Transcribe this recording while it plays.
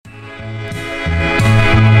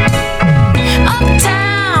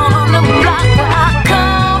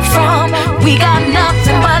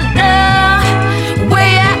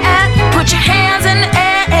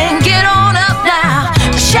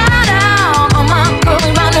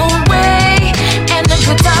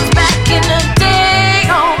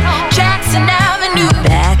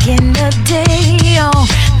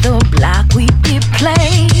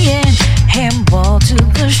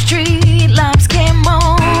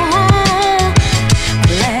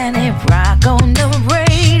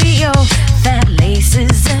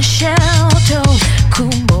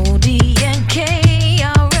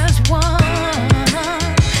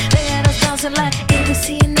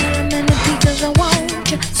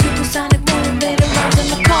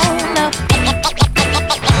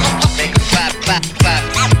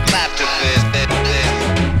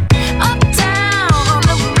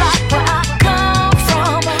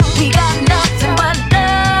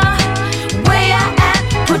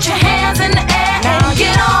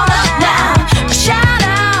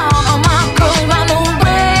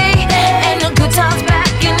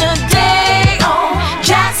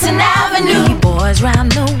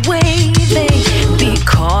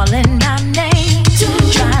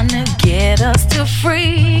a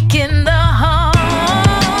freak in the home.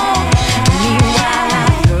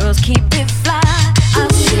 Meanwhile, girls keep it fly. Our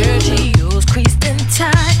Sergio's creased and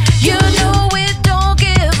tight. You know it don't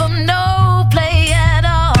give them no play at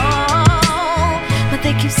all. But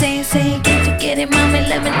they keep saying, can't forget it, mommy,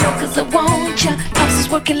 let me know, cause I want ya. Pops is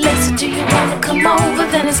working late, so do you wanna come over?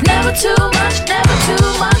 Then it's never too much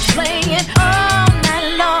playing all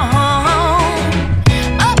night long.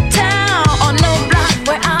 Uptown on the block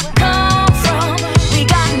where I come from, we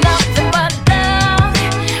got nothing but love.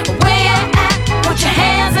 Where you at? Put your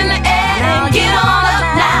hands in the air and get on up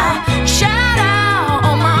now. Shout out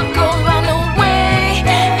all my girls round the way,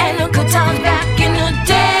 and the good times back in the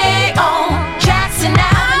day on Jackson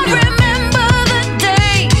Avenue. I remember the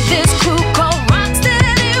day this crew called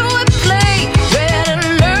Rocksteady would play. Red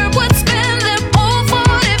Alert would spin them old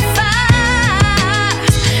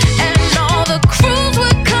 45s, and all the crews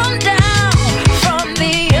would come down from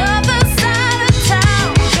the other side of town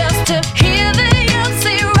just to hear the MC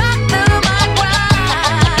rock them out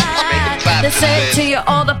wide. They say to you,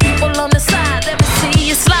 all the people on the side, let me see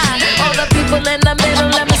you slide. All the people in the middle,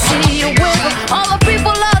 let me see you wiggle. All the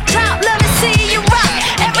people up top, let me see you rock.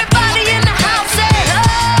 Everybody in the house say, oh.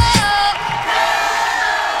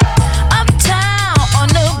 Uptown on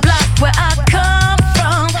the block where I come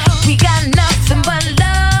from, we got nothing but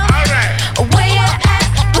love. Where you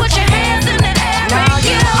at? Put your hands in the air and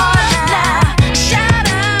get on now. Shout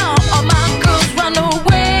out all my girls run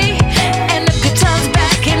away, and the good times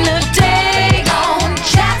back in the day on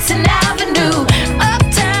Jackson Avenue.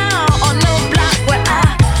 Uptown on the block where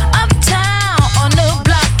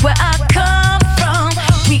I come from,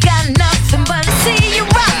 we got nothing but to see you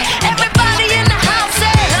rock. Everybody in the house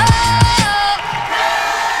say, oh.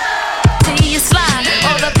 See you slide.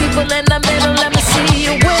 All the people in the middle, let me see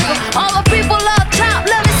you wiggle. All the people up top,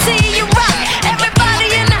 let me see you rock. Everybody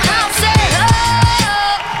in the house say, oh.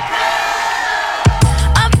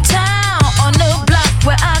 Uptown on the block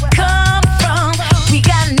where I come from, we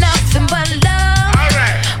got nothing but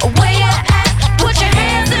love. Where you at? Put your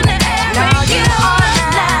hands in the air and get on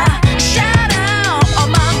now. Shout out all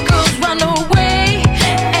my girls run away,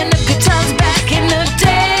 and the good times back in the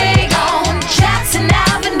day on Jackson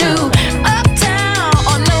Avenue. Uptown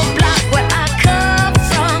on the block where I come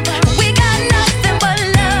from, we got nothing but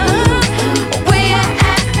love. Where you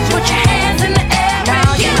at? Put your hands in the air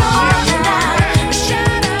and get on now.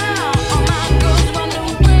 Shout out all my girls run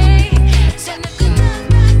away, send the good times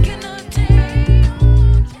back in the day.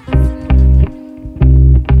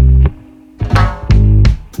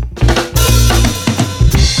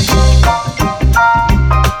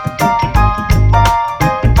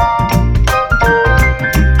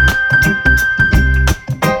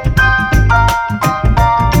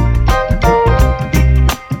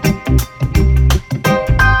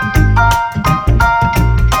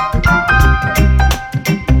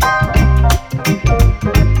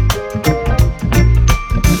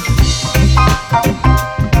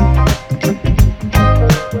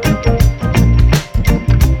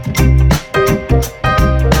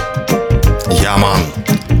 Яман,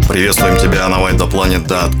 приветствуем тебя на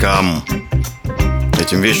VibeDaPlanet.com.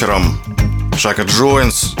 Этим вечером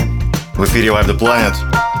ShakaJoints в эфире VibeDaPlanet.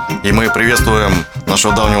 И мы приветствуем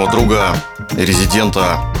нашего давнего друга и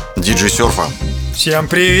резидента диджей-серфа. Всем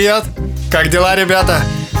привет! Как дела, ребята?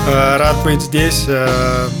 Рад быть здесь.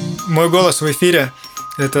 Мой голос в эфире.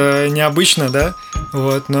 Это необычно, да?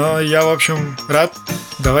 Вот, но я, в общем, рад.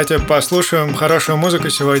 Давайте послушаем хорошую музыку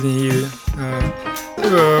сегодня и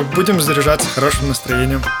будем заряжаться хорошим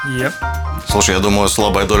настроением. Слушай, я думаю,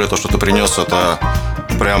 слабая доля, то, что ты принес, это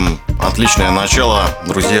прям отличное начало.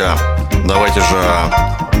 Друзья, давайте же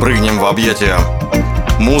прыгнем в объятия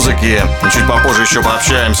музыки. И чуть попозже еще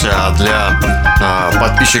пообщаемся. А для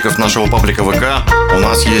подписчиков нашего паблика ВК у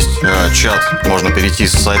нас есть чат. Можно перейти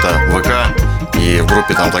с сайта ВК. И в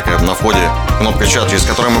группе там такая на входе кнопка чат, через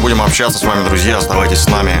которую мы будем общаться с вами, друзья. Оставайтесь с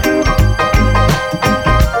нами.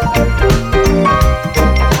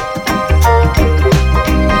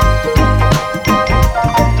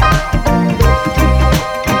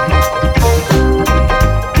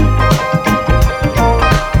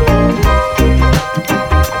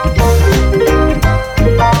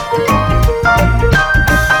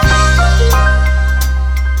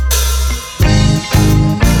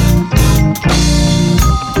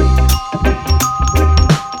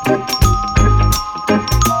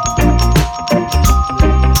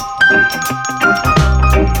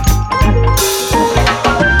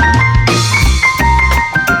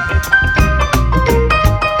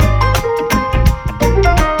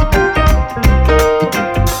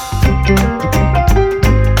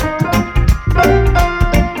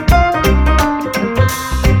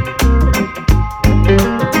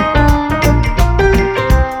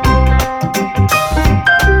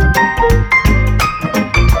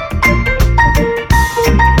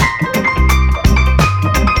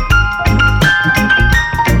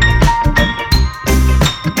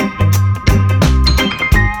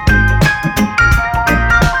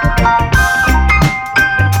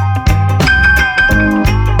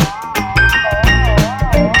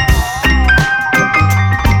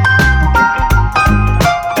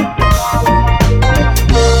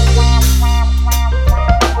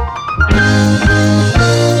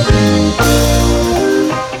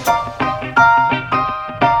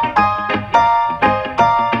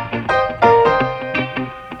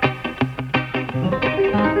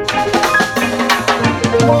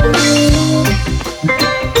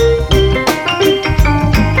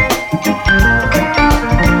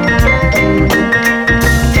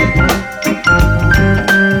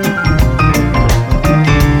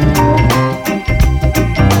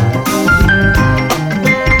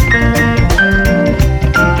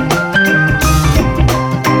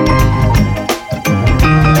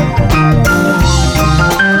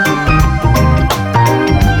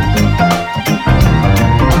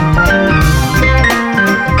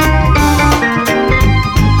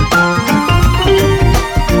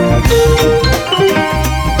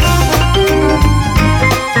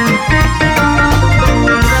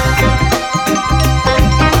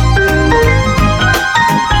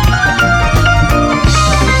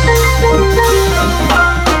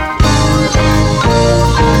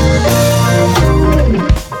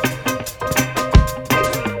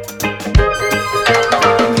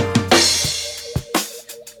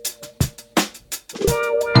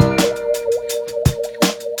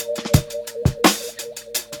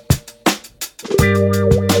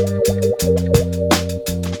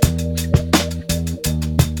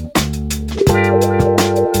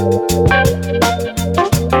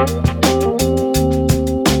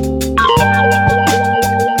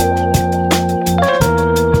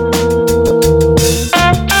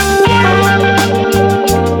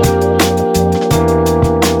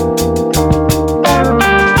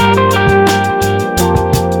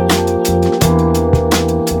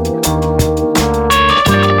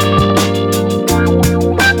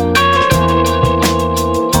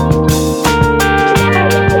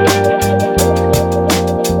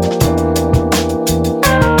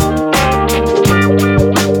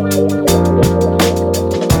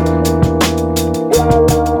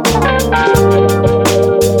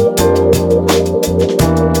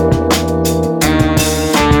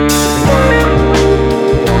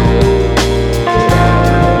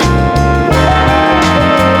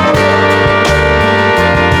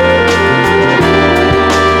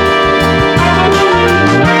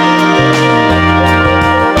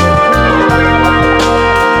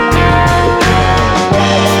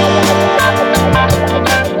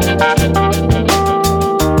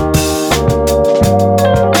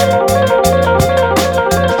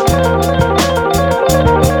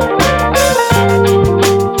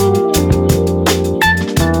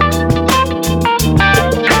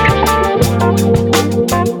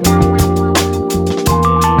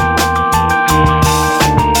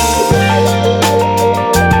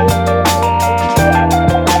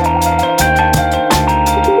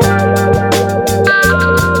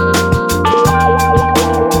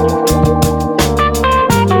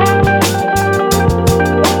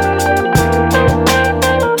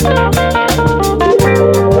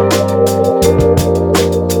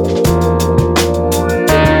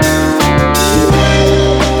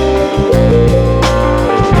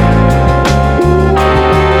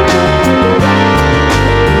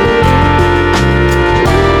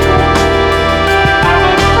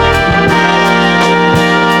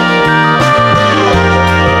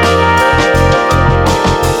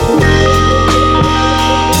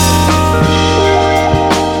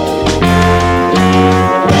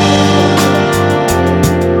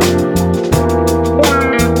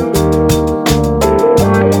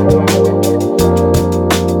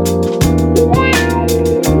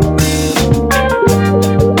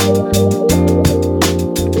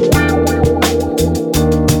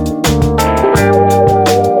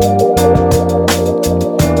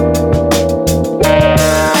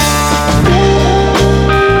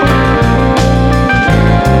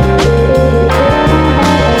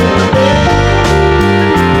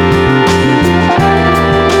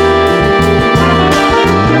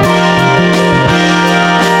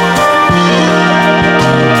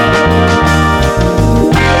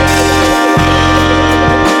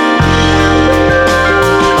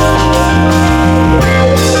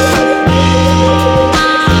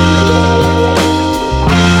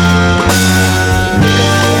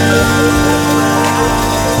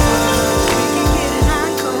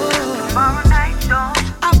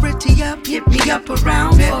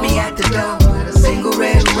 around. Met me at the door with a single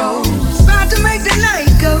red rose. About to make the night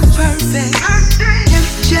go perfect.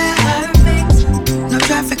 Temperature perfect. No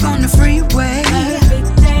traffic on the freeway.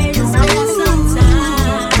 Perfect day to spend some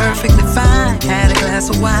time. Perfectly fine. Had a glass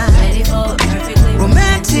of wine. Ready for a perfectly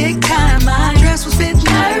romantic time. My dress was fitting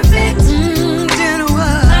perfect. Dinner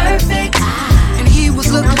was perfect. And he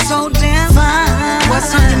was looking so damn fine.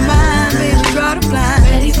 What's on your mind, baby? Draw the blind.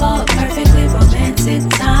 Ready for a perfectly romantic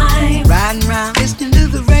time. Riding around, listening to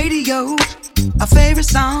the radio. Our favorite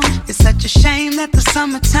song. It's such a shame that the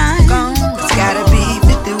summertime gone. It's gotta be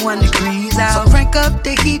 51 degrees out. So crank up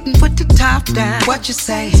the heat and put the top down. What you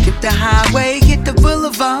say? Skip the highway, hit the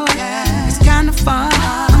boulevard. Yeah. It's kinda far.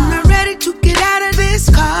 I'm not ready to get out of this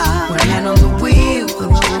car. One hand on the wheel,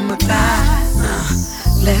 pillow on my thigh.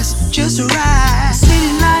 Let's just ride.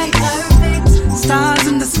 City lights, perfect. Stars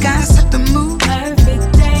in the sky, set the mood.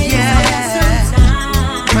 Perfect day, yeah.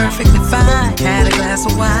 Perfectly fine. Had a glass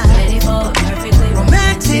of wine. Ready for a perfectly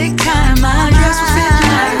romantic time. My dress was fitting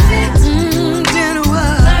perfect. Dinner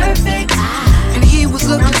was perfect. And he was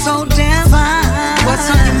looking so damn fine. What's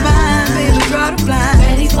on your mind, baby? Draw the blind.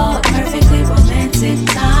 Ready for a perfectly romantic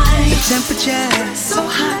time. The temperature so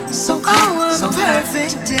hot, so cold, so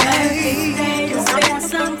perfect day. To spend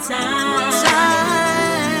some time.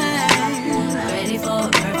 Ready for a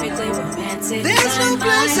perfectly romantic time. There's no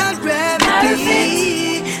place I'd rather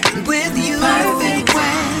be with you. Perfect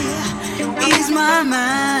way. Ease my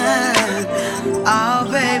mind. Oh,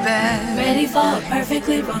 baby. Ready for a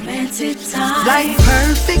perfectly romantic time. Like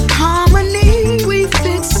perfect harmony. We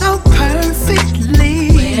fit so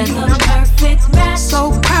perfectly. We're the perfect match.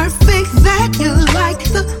 So perfect that you like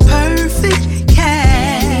the perfect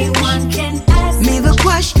cat. Anyone can ask me the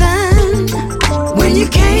question. When you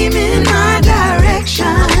came in my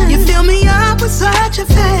direction, you fill me up with such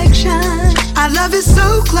affection. I love it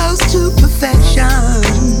so close to perfection.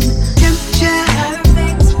 Temperature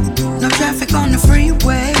perfect. No traffic on the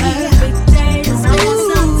freeway. Perfect day to spend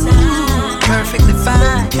some time. Perfectly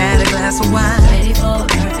fine. Had a glass of wine. Ready for a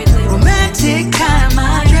perfectly romantic time.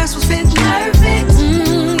 My dress was fitting perfect.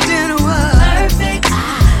 Dinner was perfect.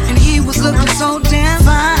 And he was looking so damn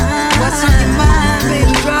fine. What's on your mind,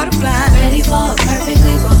 baby? Draw the blind. Ready for a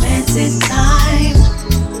perfectly romantic time.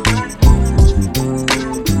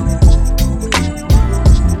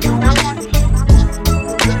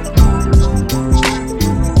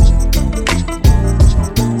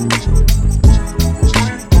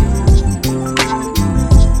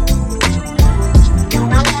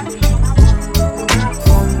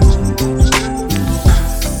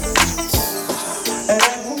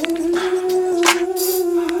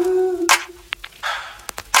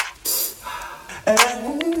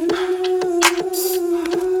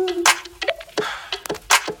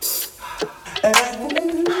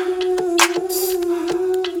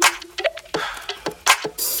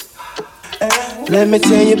 Let me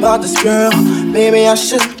tell you about this girl, maybe I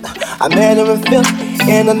should. I met her in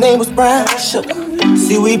Philly, and her name was Brown Sugar.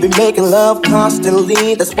 See, we been making love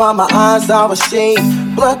constantly, that's why my eyes are a shade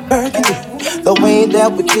blood burgundy. The way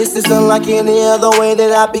that we kiss is unlike any other way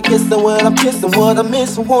that I be kissing. When I'm kissing, what I'm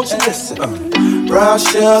missing, won't you listen? Brown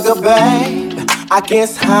sugar, babe, I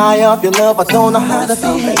guess high off your love, I don't know how to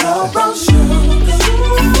behave. Brown sugar.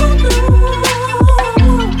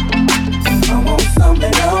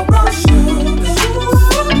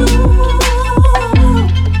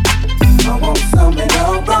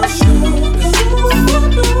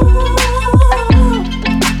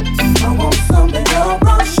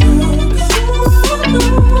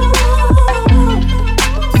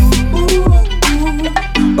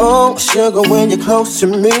 Oh, sugar, when you're close to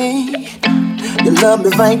me, you love me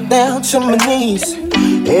right down to my knees.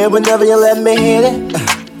 And whenever you let me hit it,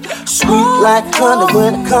 sweet like honey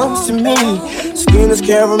when it comes to me. Skin is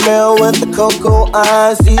caramel with the Coco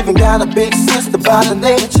eyes. Even got a big sister by the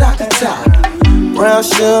name of Chocolate. Brown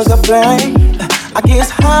sugar, babe, I guess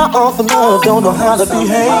high off of love, don't know how to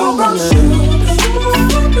behave.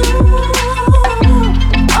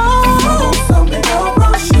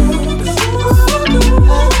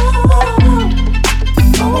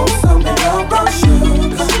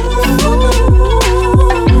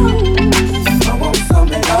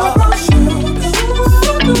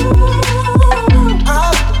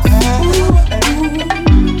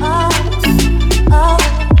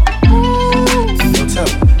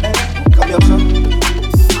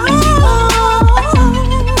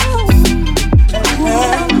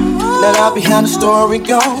 Behind the story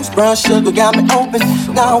goes, brown sugar got me open.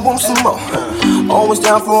 Now I want some more. Always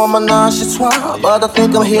down for all my nonchalant, but I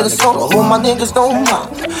think I'm here to solo. Hope my niggas don't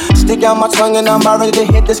mind. Stick out my tongue and I'm about ready to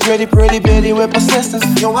hit this pretty bitty with persistence.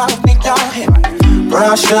 Yo, I don't think y'all hear me.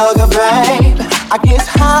 brown sugar, babe. I get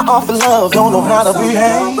high off of love, don't know how to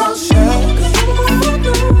behave.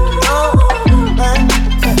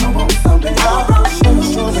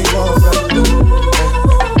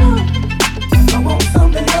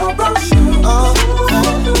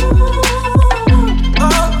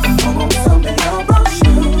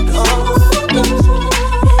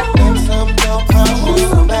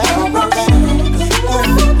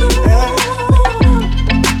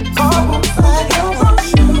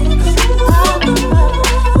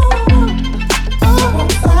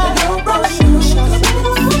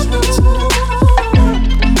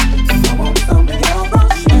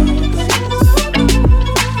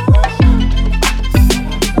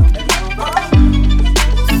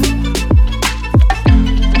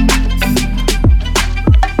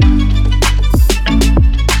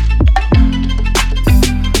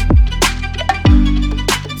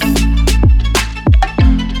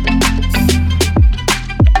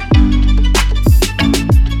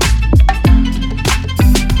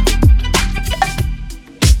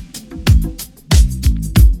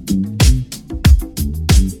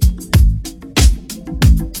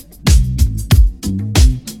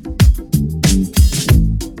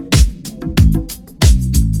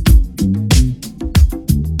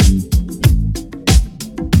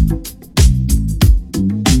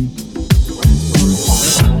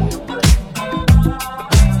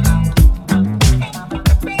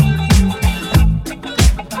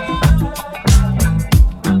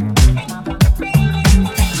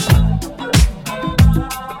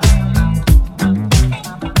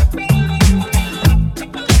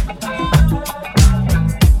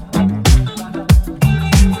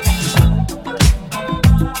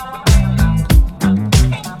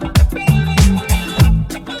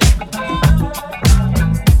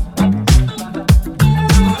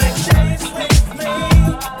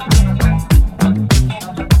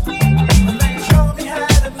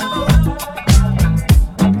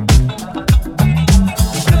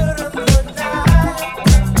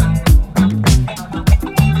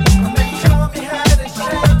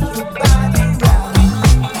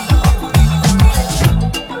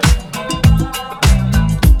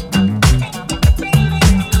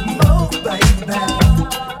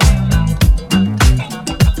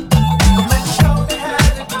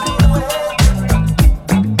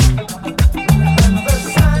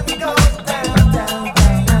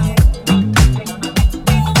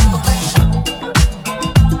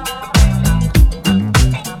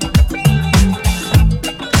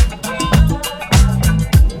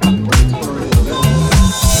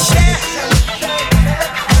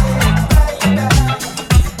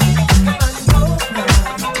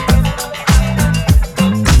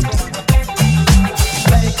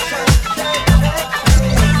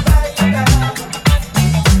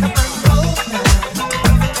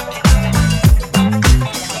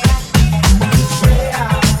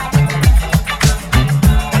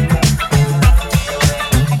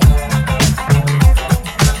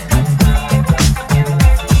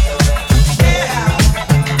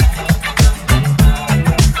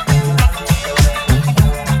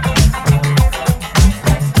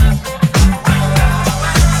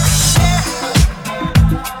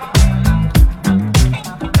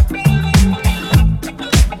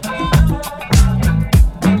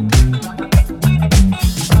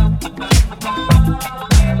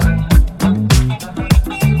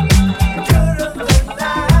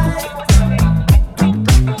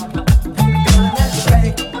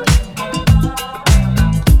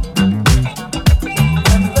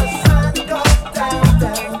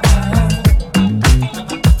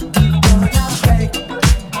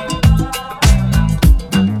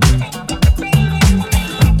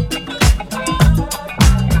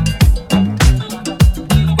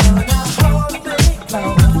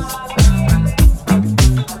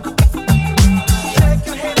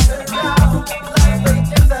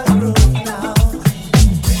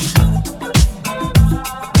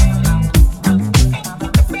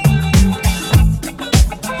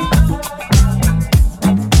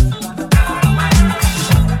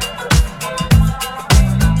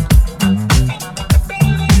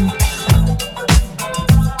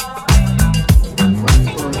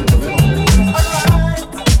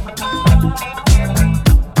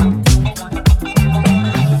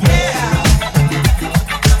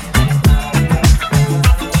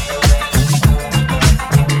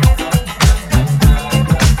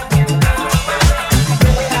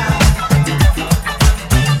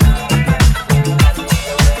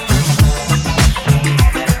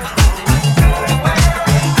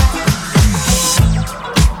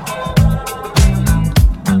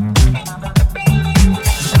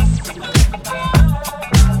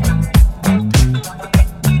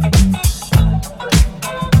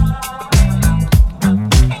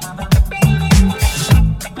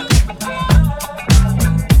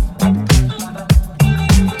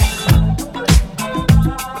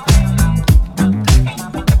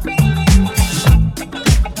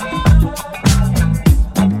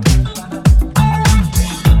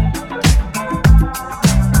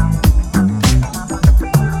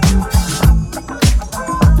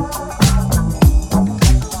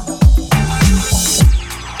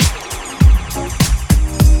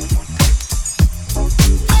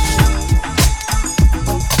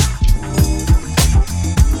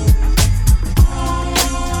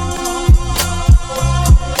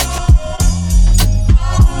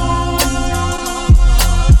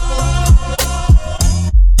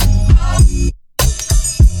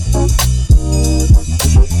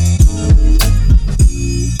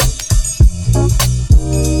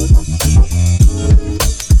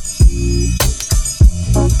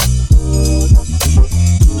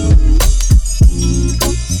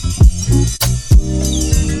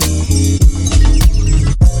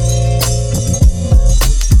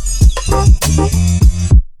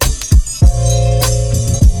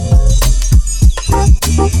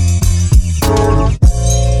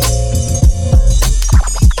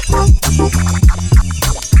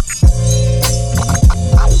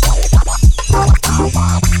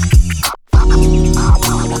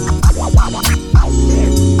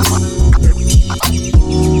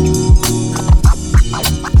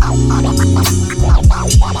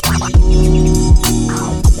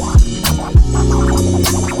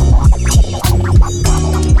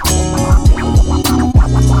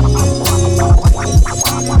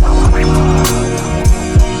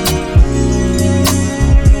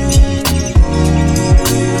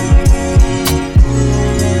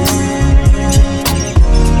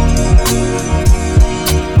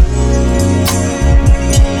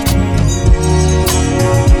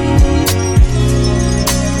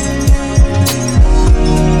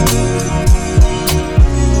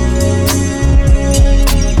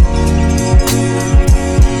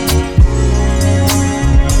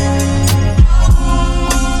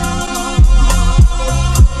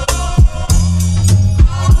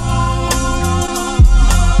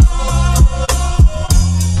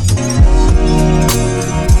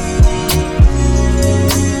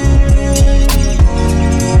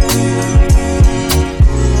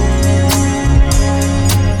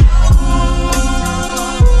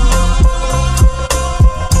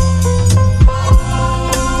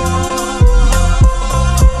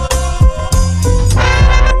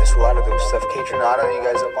 J.Lamotta, you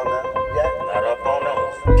guys up on that yet? Not up on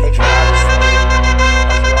those. KAYTRANADA.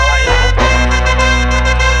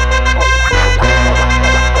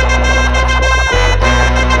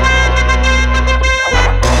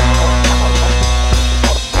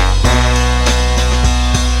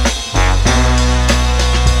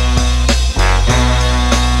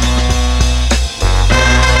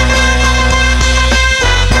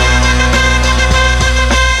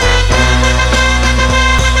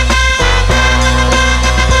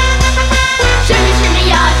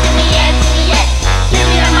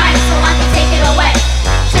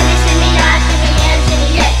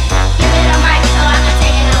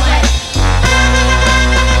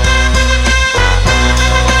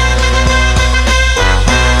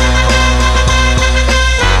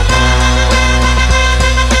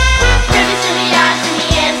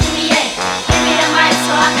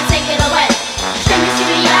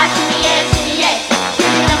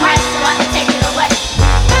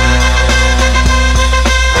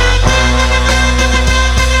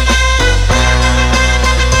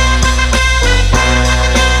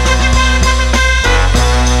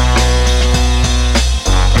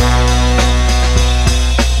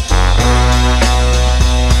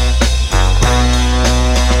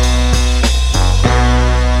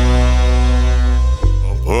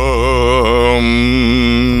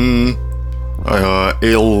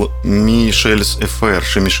 Michels FR,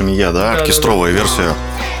 Shimmy, да, оркестровая версия.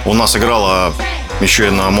 У нас играла еще и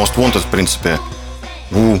на Most Wanted, в принципе.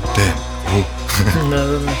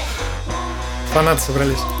 Фанаты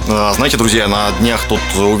собрались. Знаете, друзья, на днях тут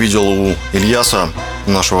увидел у Ильяса,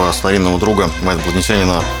 нашего старинного друга,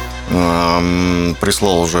 инопланетянина,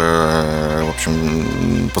 прислал уже, в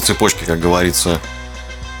общем, по цепочке, как говорится,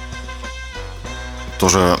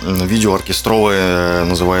 тоже видео оркестровое,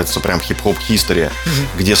 называется прям хип-хоп History,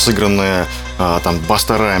 где сыграны там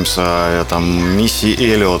Баста Раймса, там Мисси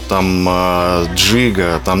Эллиот, там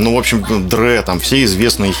Джига, там, ну, в общем, Дре, там все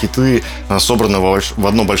известные хиты собраны в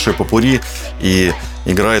одно большое попурри, и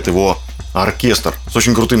играет его оркестр с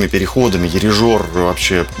очень крутыми переходами, дирижер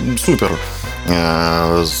вообще супер.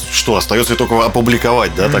 Что, остается только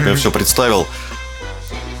опубликовать, да, так я все представил.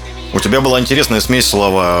 У тебя была интересная смесь,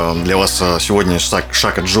 Слава, для вас сегодня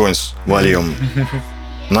ShakaJoints Volume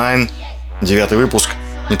 9, 9 выпуск.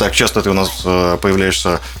 Не так часто ты у нас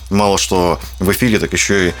появляешься мало что в эфире, так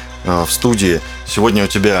еще и в студии. Сегодня у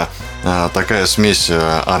тебя такая смесь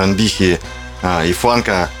R&B и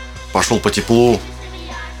фанка. Пошел по теплу.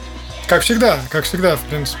 Как всегда, в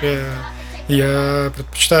принципе. Я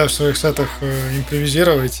предпочитаю в своих сетах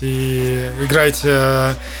импровизировать и играть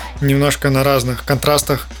немножко на разных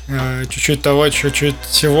контрастах, чуть-чуть того, чуть-чуть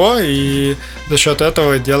всего, и за счет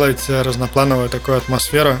этого делать разноплановую такую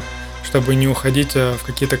атмосферу, чтобы не уходить в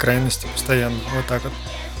какие-то крайности постоянно. Вот так вот.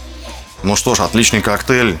 Ну что ж, отличный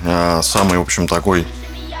коктейль, самый, в общем, такой,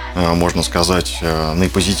 можно сказать,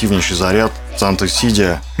 наипозитивнейший заряд. Санта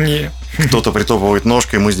сидя, кто-то притопывает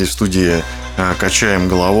ножкой, мы здесь в студии качаем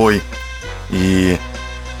головой и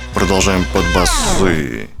продолжаем под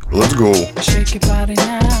басы. Let's go.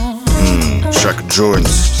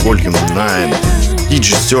 ShakaJoints, Volume 9,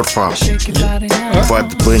 DJ Surfer,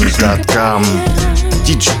 VibeDaPlanet.com,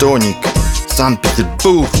 DJ Tonik,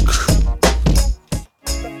 Санкт-Петербург.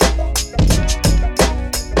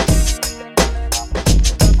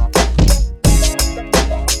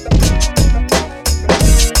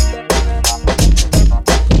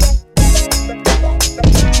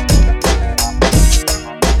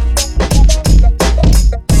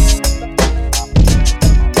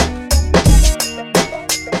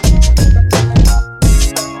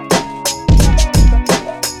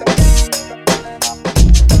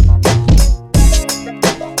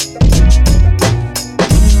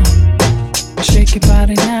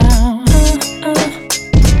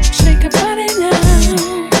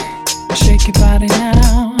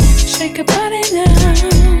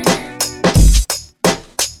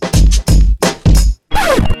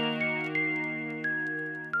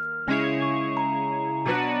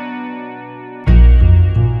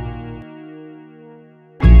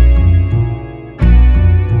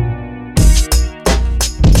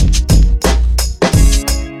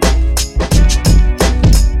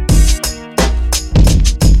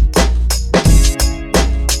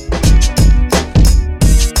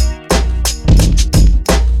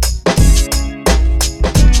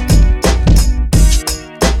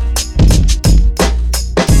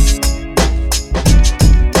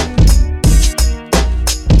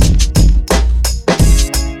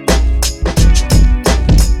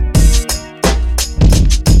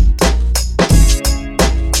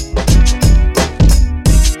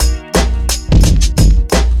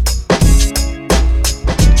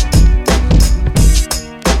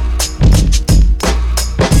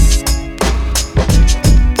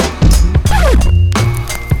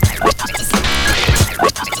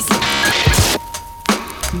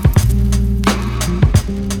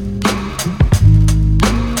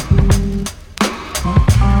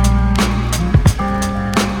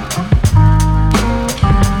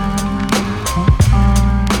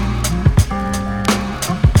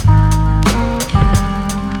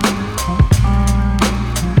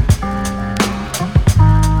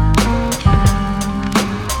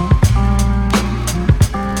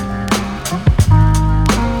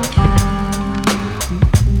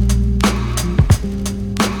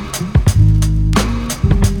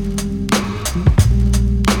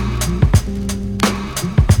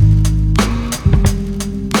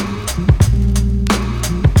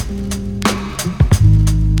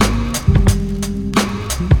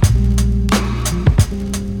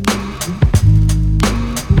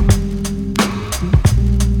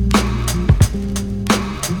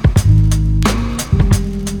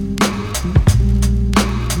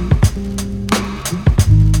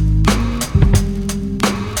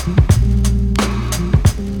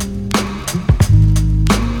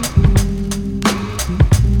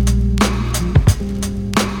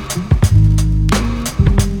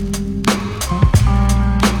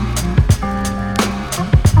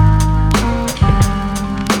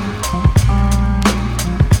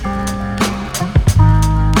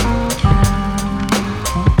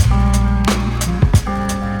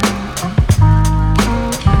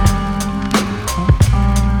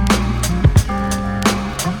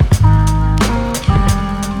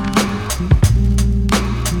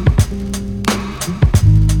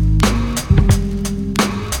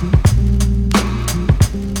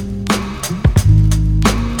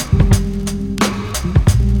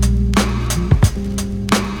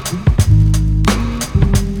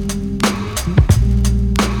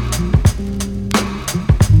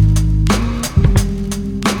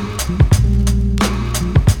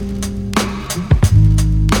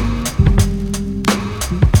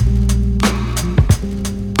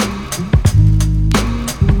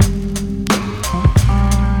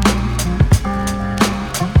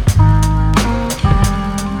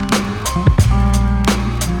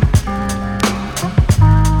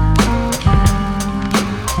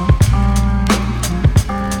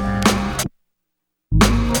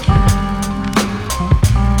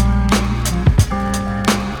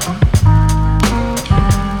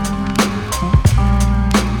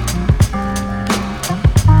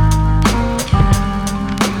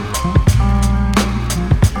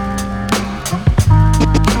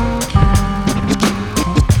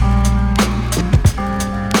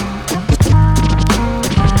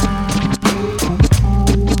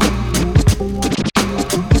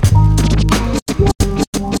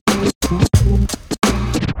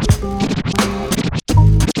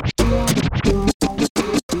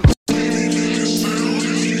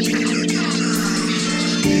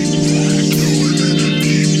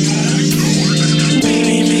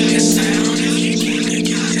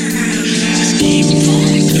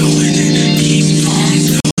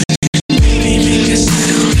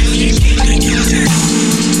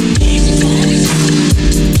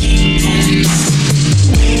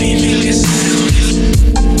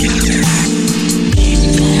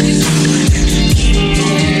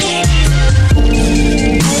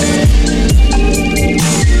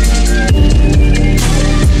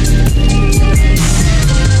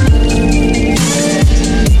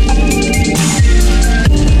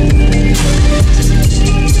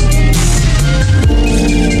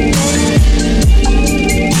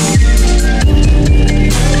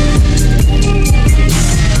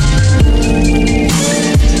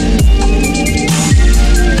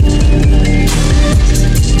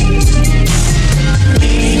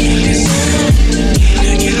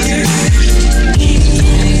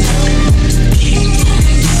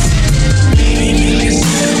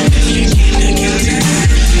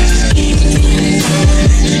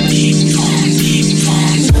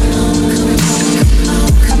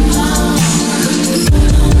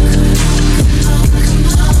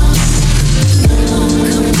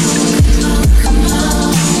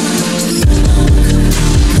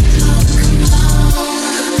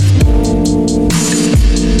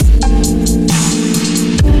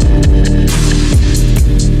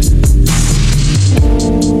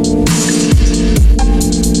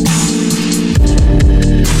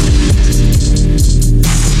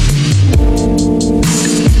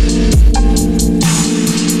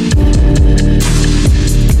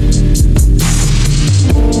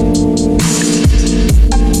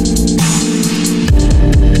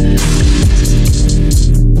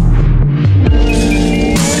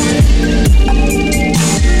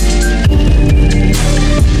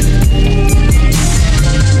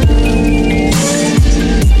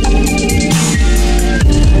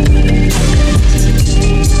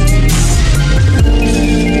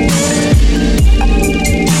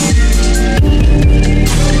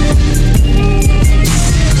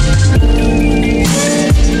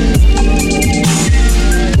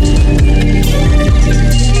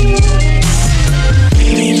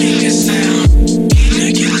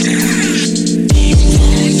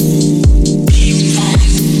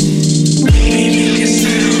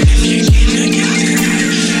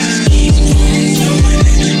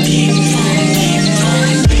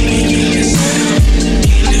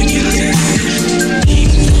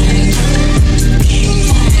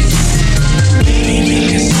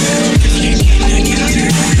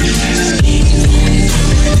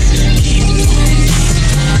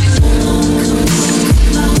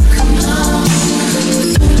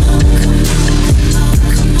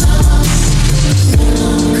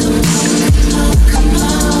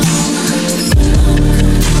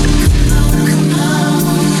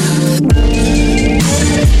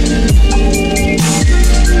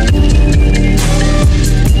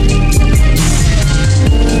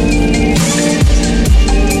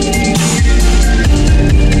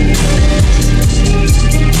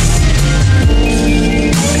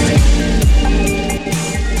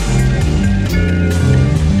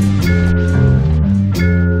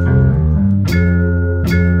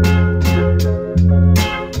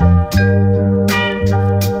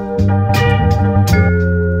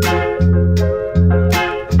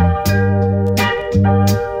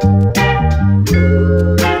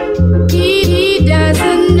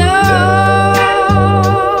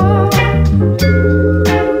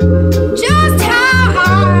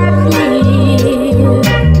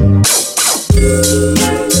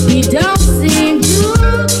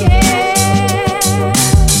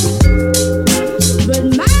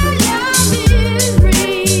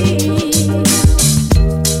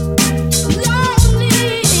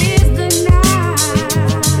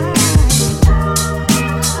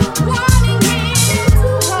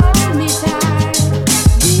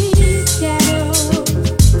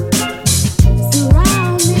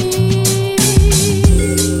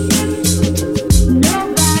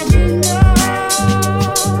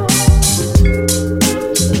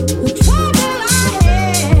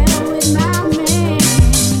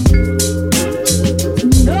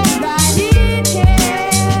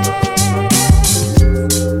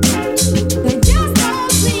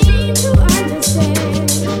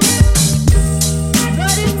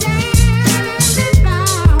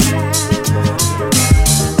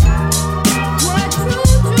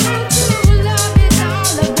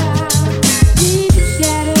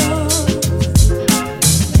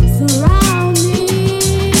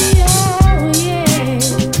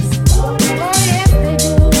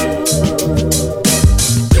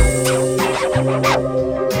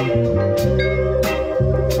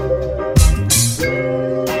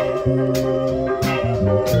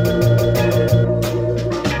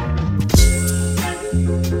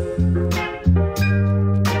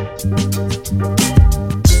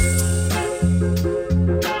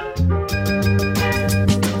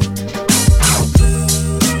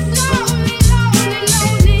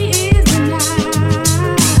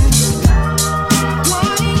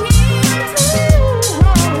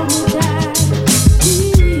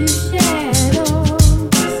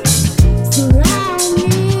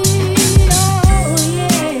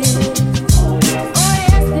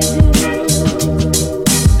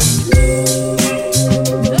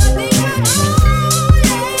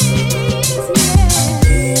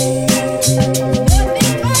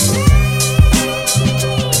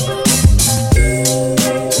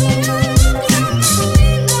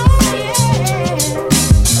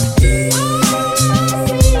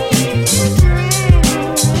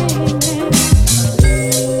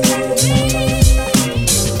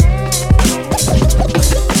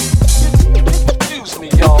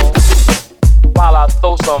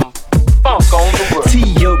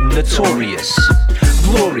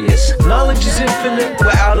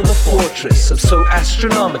 of so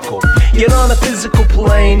astronomical. Yet on a physical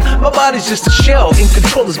plane, my body's just a shell, in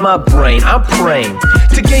control is my brain. I'm praying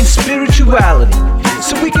to gain spirituality,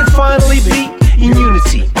 so we can finally be in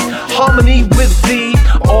unity, harmony with thee,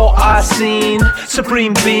 all I seen,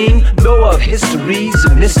 supreme being, know of histories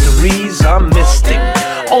and mysteries. I'm mystic,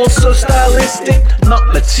 also stylistic,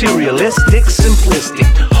 not materialistic, simplistic,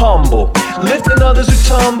 humble, lifting others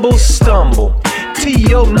who tumble, stumble.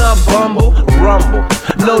 T.O. not bumble, rumble.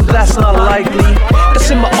 No, that's not likely.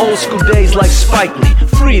 That's in my old school days like Spike Lee.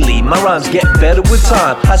 Freely, my rhymes get better with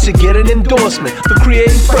time. I should get an endorsement for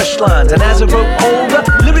creating fresh lines. And as I grow older,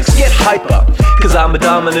 lyrics get hyper, cause I'm a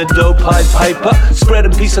dominant dope piper,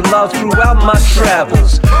 spreading peace and love throughout my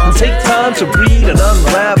travels. And take time to read and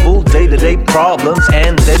unravel day-to-day problems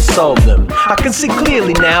and then solve them. I can see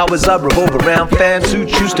clearly now as I revolve around fans who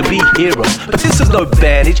choose to be heroes. But this is no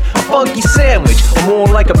advantage, a funky sandwich, or more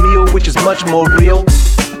like a meal which is much more real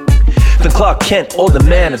than Clark Kent or the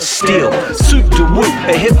Man of Steel. Soup to Whoop,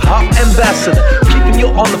 a hip-hop ambassador, keeping you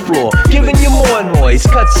on the floor, giving you more and more. His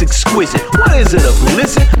cuts exquisite. What is it, a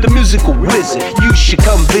blizzard? The musical wizard. You should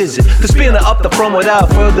come visit. The spinner up the front without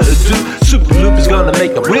further ado. Soup to Loop is gonna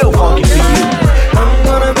make a real funky for you. I'm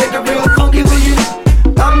gonna make a real funky for you.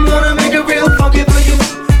 I'm gonna make a real funky for you.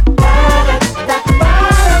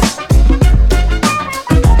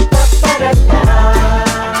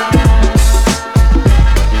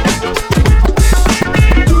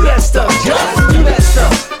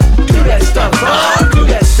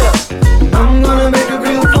 I'm gonna make a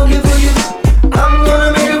real funky for you. I'm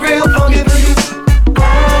gonna make a real funky for you.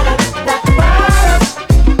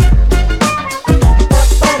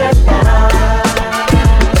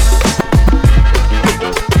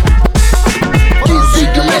 Easy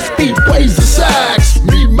Gillespie plays the sax.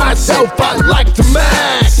 Me, myself, I like to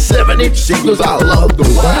max. 7-inch singles, I love the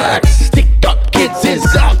wax. Stick up kids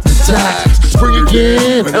is out the tax. Spring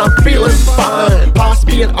again, and I'm feeling fine. Pass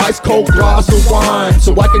me an ice cold glass of wine,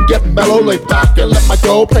 so I can get mellow, lay back and let my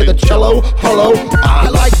girl play the cello. Hello, I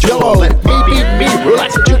like Jello. Let me be me,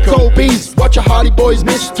 relax at your cold beats. Watch your Hardy Boys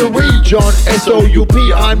mystery. John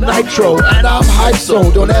S.O.U.P. I'm Nitro, and I'm hype,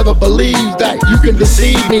 so don't ever believe that you can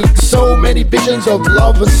deceive me. So many visions of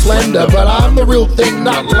love and splendor, but I'm the real thing,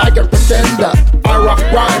 not like a pretender. I rock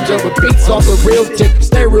rhymes over beats on the real tip.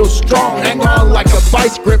 Stay real strong, hang on like a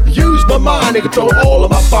vice grip. Use my mind and control all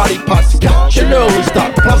of my body parts. Got your nose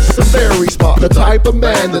stop, plus I'm very smart. The type of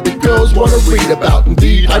man that the girls wanna read about.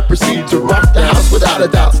 Indeed, I proceed to rock the house without a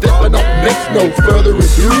doubt. Stepping up makes no further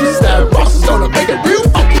ado. Stab Ross is gonna make it real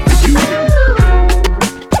funky for you.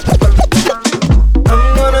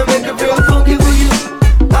 I'm gonna make a real funky for you.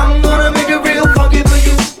 I'm gonna make a real funky for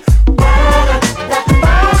you.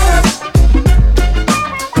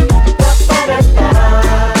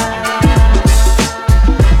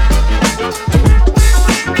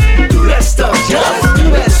 Do that stuff, just do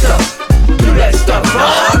that stuff. Do that stuff,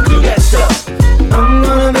 right? Do that stuff. I'm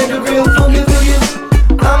gonna make a real funky for you.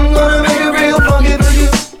 I'm gonna make a real funky for you.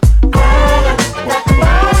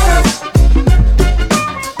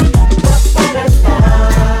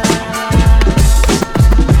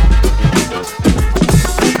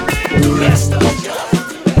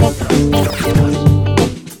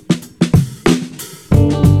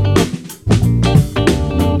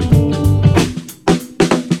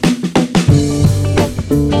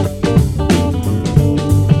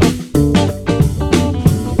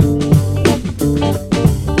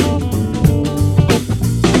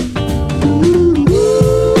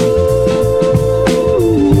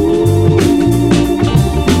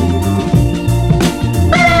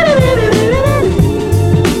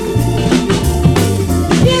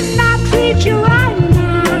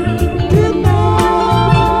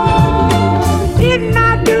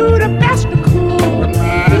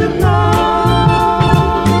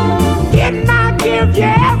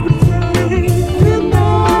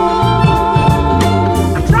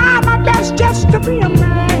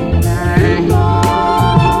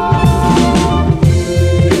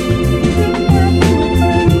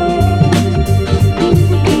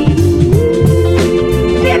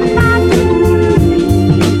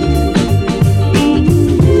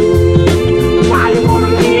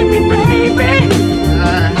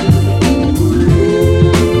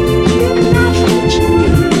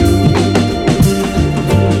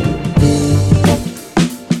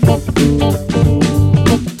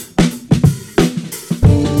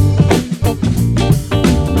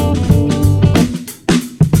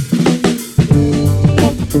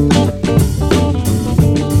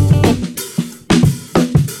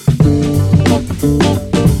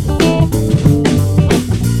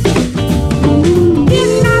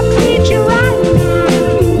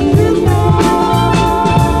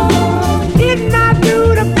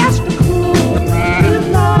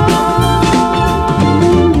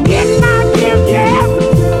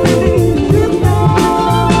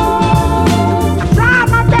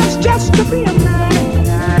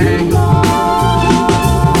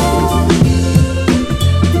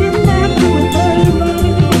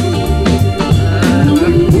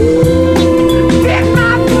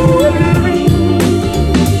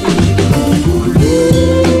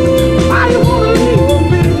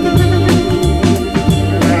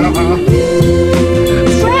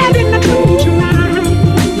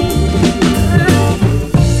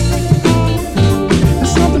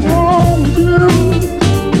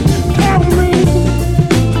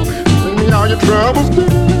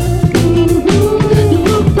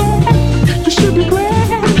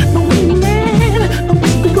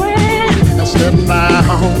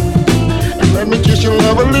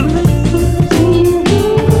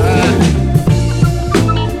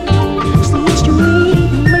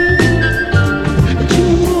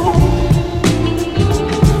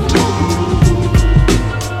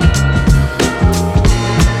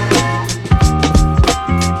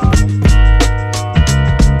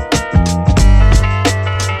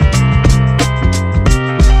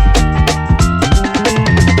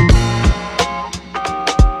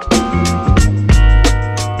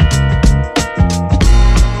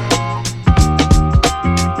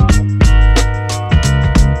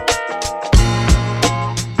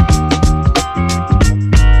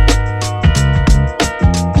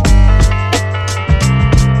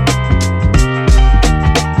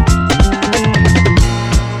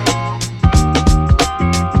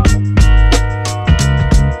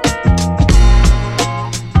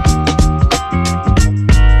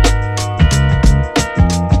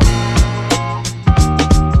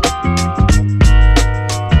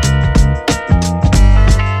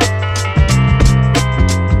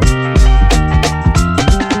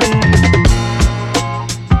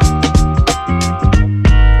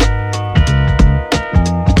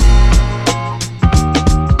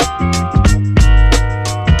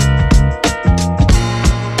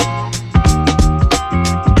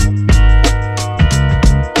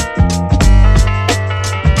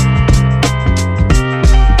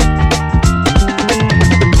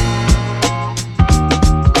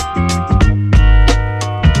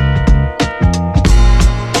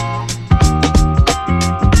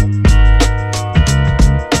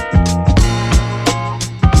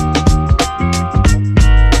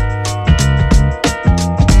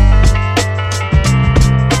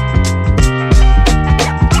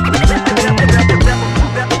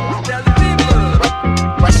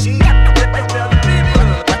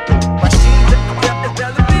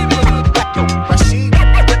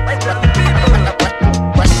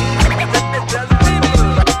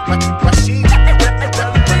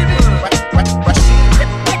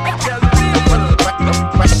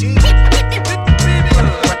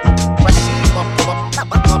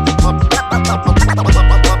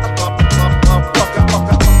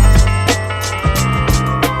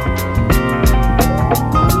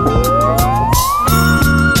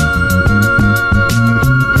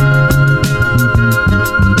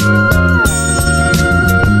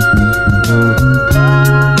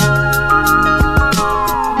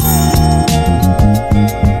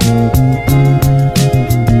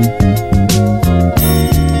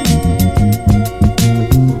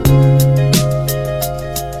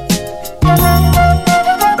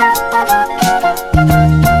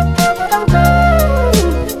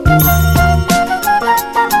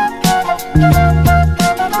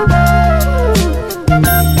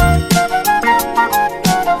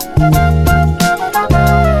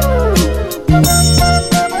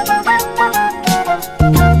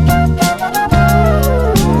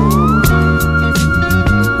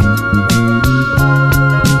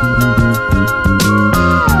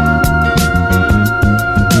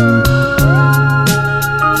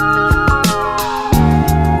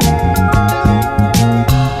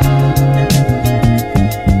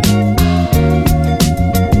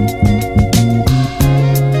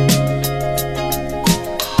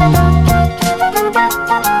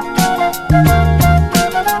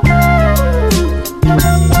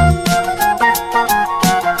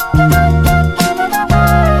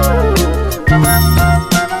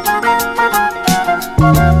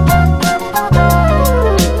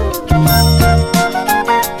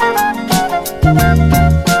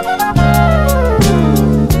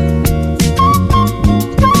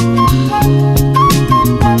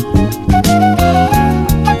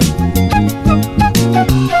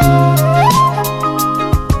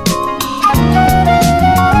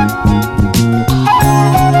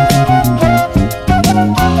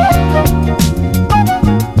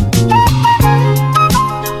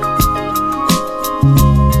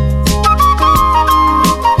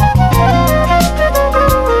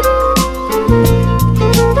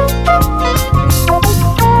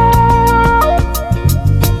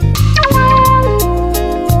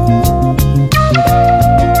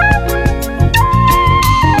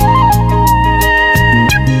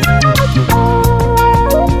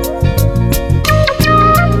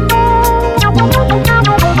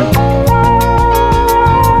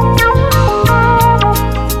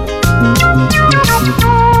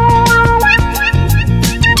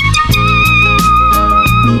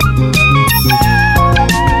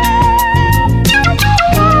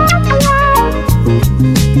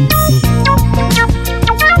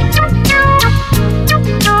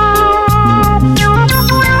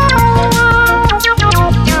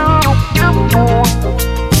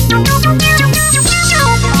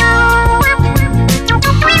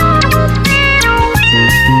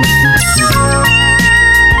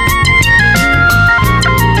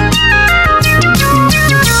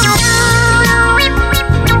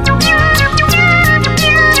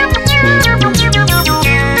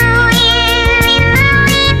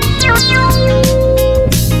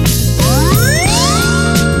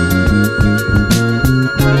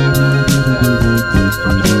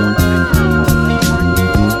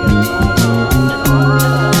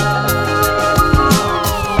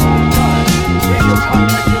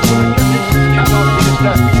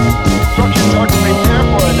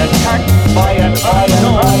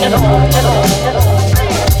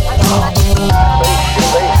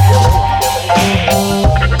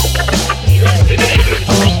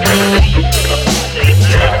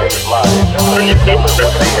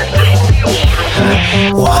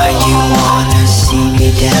 Why you wanna see me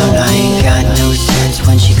down? I ain't got no sense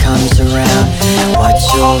when she comes around. What's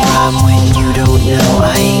your rhyme when you don't know?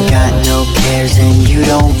 I ain't got no cares and you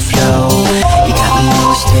don't flow. You got me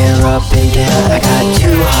no stare up and down. I got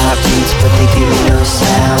two heartbeats but they give me no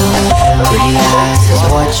sound. Pretty eyes is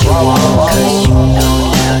what you want, cause you know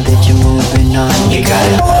now that you're moving on. You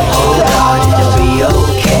gotta hold on, it'll be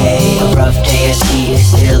okay. A rough day I see is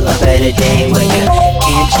still a better day. When you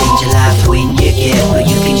can't change your life when you get, but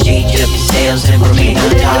you can change up your sails and remain on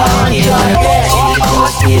target. Stay the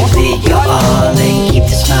course, give it your all, and keep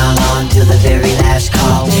the smile on till the very last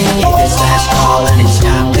call. Hit this last call and it's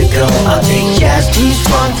time to go. I'll take jazz, blues,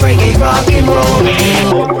 funk, reggae, rock and roll.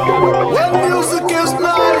 When music is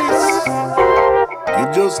nice, you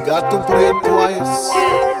just got to play it twice.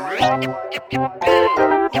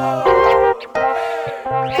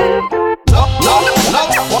 No, no, no,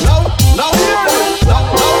 no, no, no, no,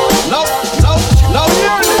 no, no,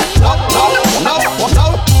 no, no,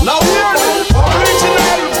 no,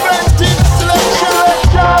 original effective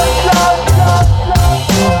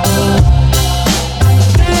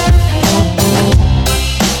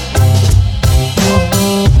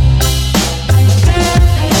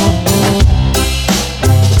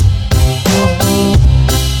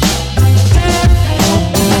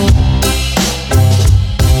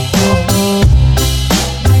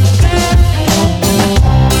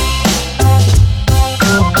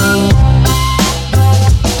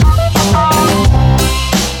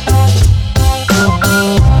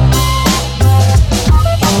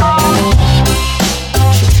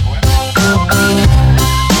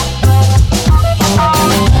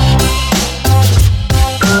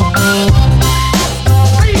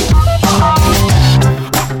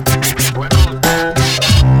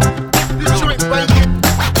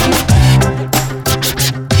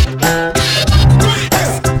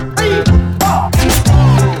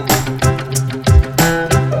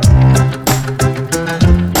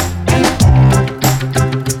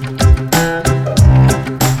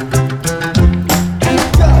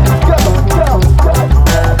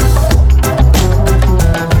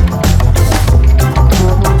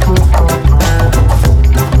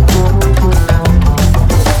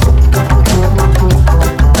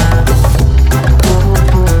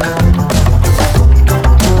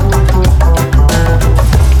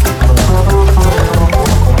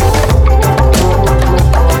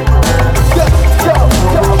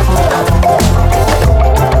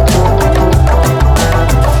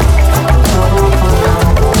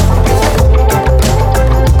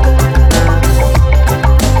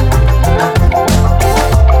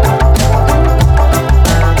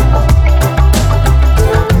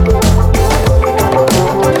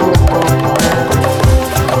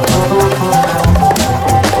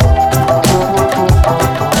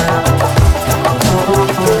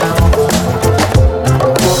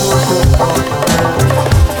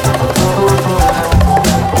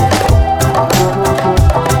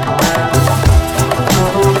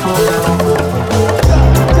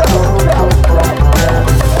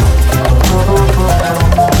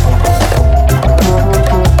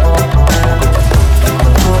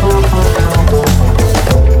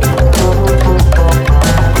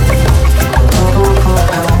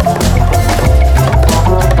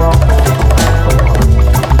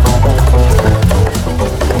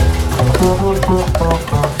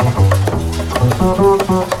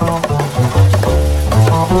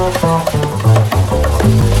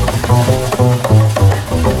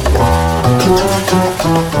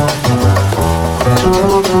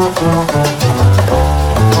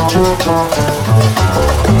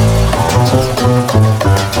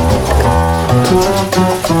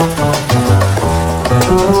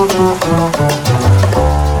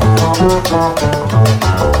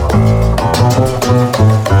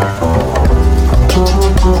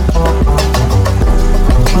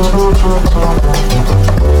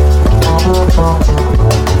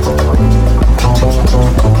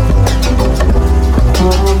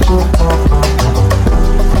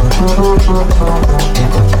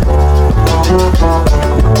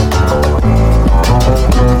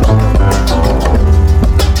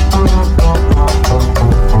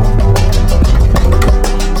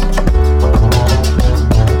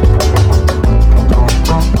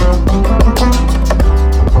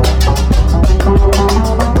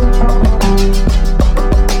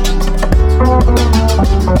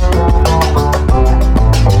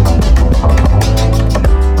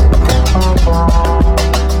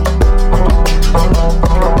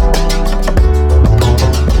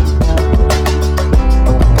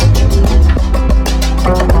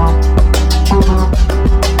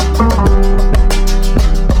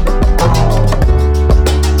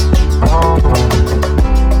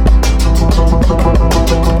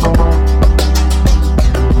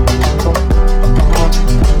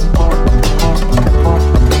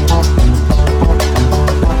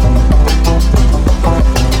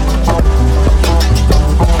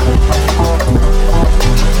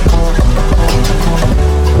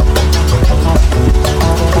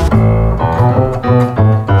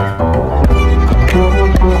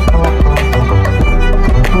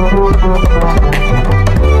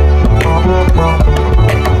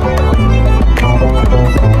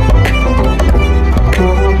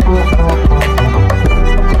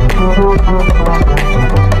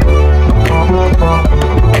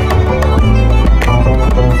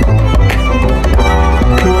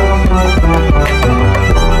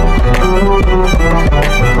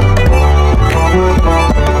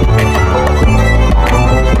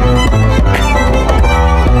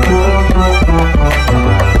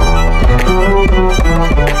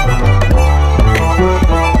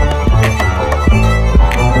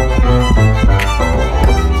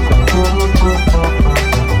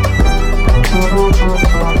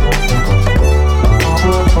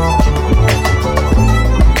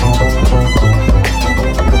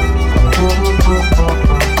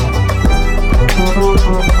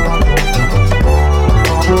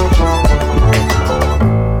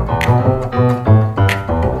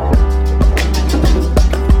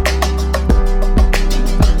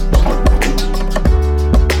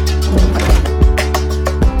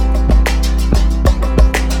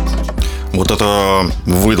Вот это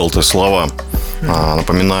выдал ты слова.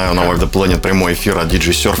 Напоминаю, на VibeDaPlanet прямой эфир от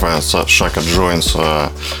DJ Surf с ShakaJoints,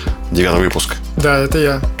 9 выпуск. Да, это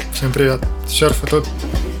я. Всем привет. Surf тут.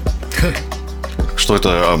 Что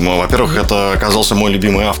это? Во-первых, это оказался мой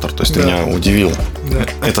любимый автор, то есть ты меня удивил. Да.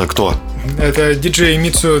 Это кто? Это диджей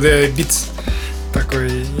Mitsu The Beats.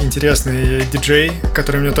 Такой интересный диджей,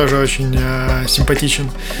 который мне тоже очень симпатичен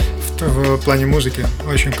в плане музыки.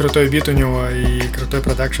 Очень крутой бит у него и крутой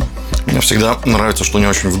продакшн. Мне всегда нравится, что у него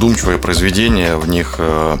очень вдумчивые произведения. В них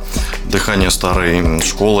дыхание старой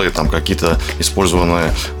школы, там какие-то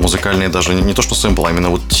использованные музыкальные, даже не то что сэмплы, а именно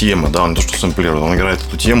вот темы, да, не то что сэмплирует. Он играет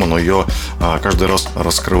эту тему, но ее каждый раз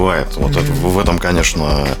раскрывает. Вот это, в этом,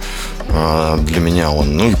 конечно, для меня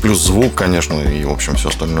он. Ну и плюс звук, конечно, и в общем все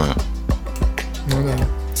остальное. Ну да,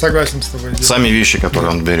 согласен с тобой. Сами вещи, которые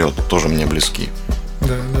он берет, тоже мне близки.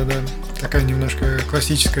 Да. Такая немножко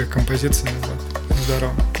классическая композиция. Вот.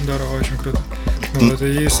 Здорово, очень круто. Вот.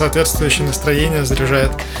 И соответствующее настроение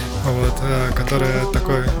заряжает, вот, которое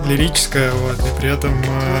такое лирическое, вот, и при этом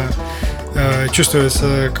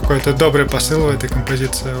чувствуется какой-то добрый посыл в этой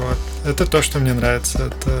композиции. Вот. Это то, что мне нравится.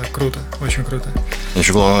 Это круто, очень круто.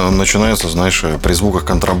 Еще главное, начинается, знаешь, при звуках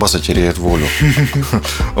контрабаса теряет волю.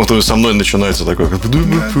 Вот со мной начинается такой.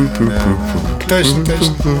 Точно.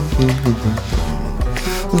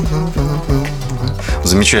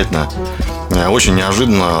 Замечательно. Очень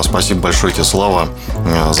неожиданно. Спасибо большое тебе, Слава,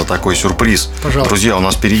 за такой сюрприз. Пожалуйста. Друзья, у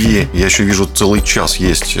нас впереди, я еще вижу, целый час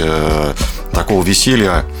есть такого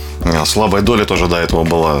веселья. Слабая доля тоже до этого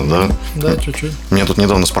была, да? Да, чуть-чуть. Меня тут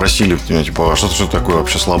недавно спросили, типа, а что такое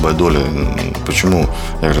вообще слабая доля? Почему?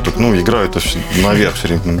 Я говорю, тут, играют наверх все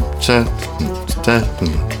время.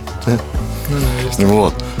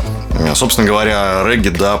 Вот. Собственно говоря, регги,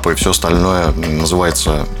 дап и все остальное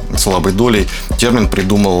называется слабой долей. Термин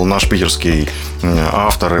придумал наш питерский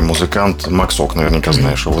автор и музыкант Максок, наверняка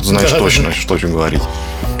знаешь. Вот знаешь точно, что говорить.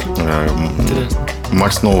 Интересно.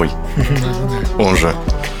 Макс Новый. Он же.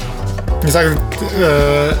 Не так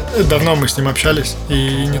давно мы с ним общались,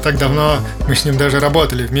 и не так давно мы с ним даже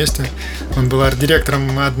работали вместе. Он был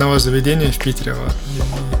арт-директором одного заведения в Питере. Вот.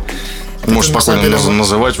 Можешь спокойно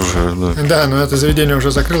называть уже. Да, но это заведение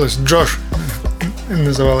уже закрылось. Джош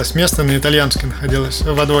называлось место, на итальянской находилось,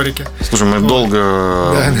 во дворике. Слушай, мы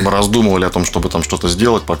долго раздумывали о том, чтобы там что-то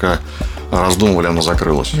сделать, пока раздумывали, оно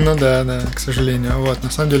закрылось. Ну да, к сожалению. Вот, на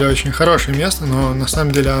самом деле очень хорошее место, но на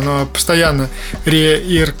самом деле оно постоянно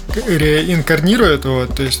реинкарнирует.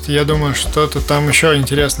 Вот, то есть я думаю, что-то там еще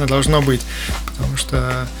интересное должно быть, потому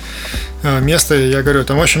что место, я говорю,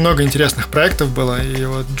 там очень много интересных проектов было, и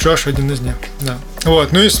вот Джош один из них. Да.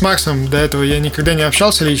 Вот, ну и с Максом до этого я никогда не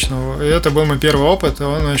общался лично, и это был мой первый опыт, и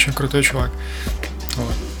он очень крутой чувак.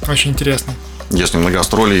 Вот. Очень интересный. Я с ним на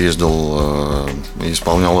гастроли ездил,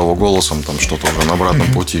 исполнял его голосом, там что-то уже на обратном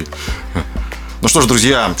пути. Ну что ж,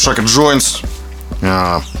 друзья, ShakaJoints,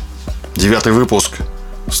 9 выпуск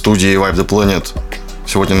в студии VibeDaPlanet.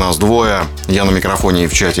 Сегодня нас двое. Я на микрофоне и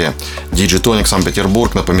в чате DJ Tonik,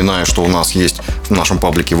 Санкт-Петербург. Напоминаю, что у нас есть в нашем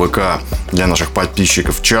паблике ВК для наших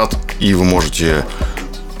подписчиков чат. И вы можете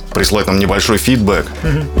прислать нам небольшой фидбэк.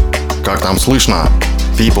 Как там слышно?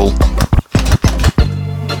 People.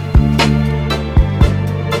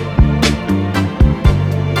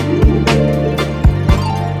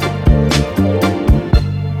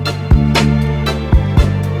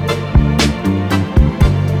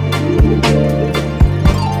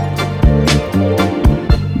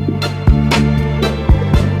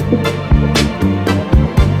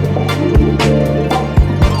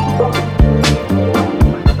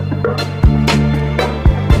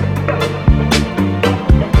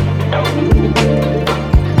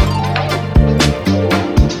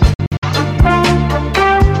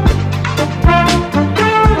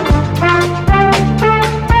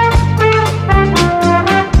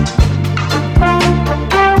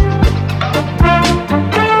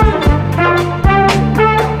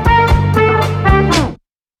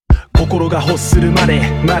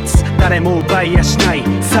誰も奪いやしない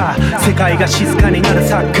さあ世界が静かになる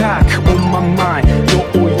錯覚 On my mind よ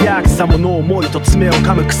うやくさもの思いと爪を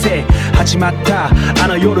噛む癖始まったあ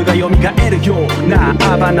の夜が蘇るようなア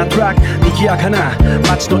ーバンなトラック賑やかな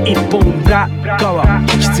街の一本裏側引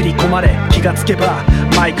きずり込まれ気がつけば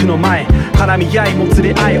マイクの前絡み合いもつ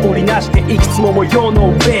れ合い織りなしていくつも模様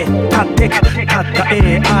の上立ってくたった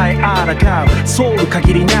AI あらがうソウル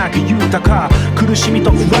限りなく豊か苦しみ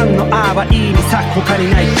と不安の淡いに咲く他に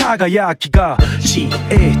ない輝きが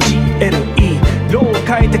G-A-G-L-E 色を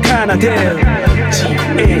変えて奏でる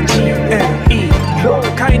G-A-G-L-E 色を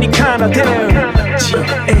変えに奏でる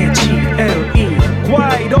G-A-G-L-E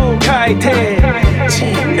怖い色を変えて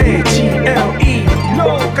G-A-G-L-E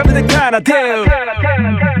tryna do?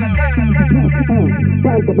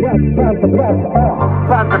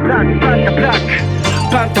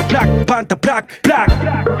 Vanta black.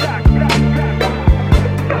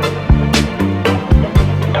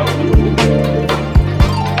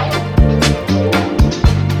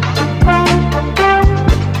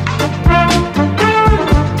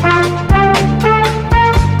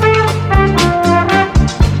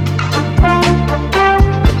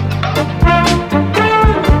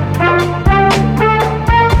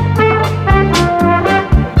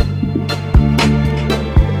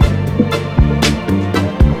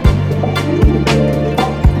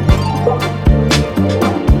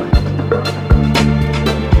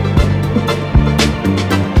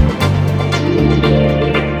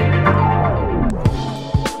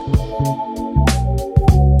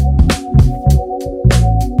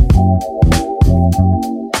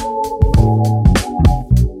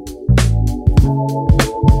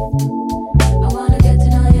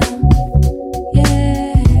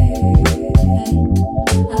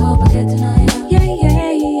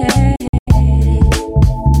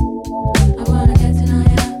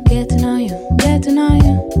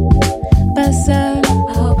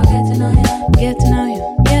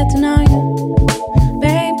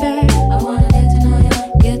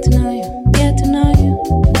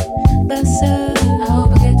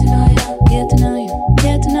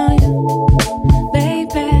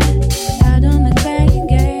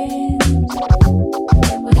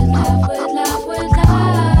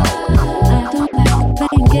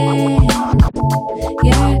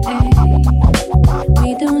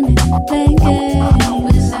 We doing it, playing games.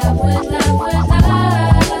 With love, with love, with love.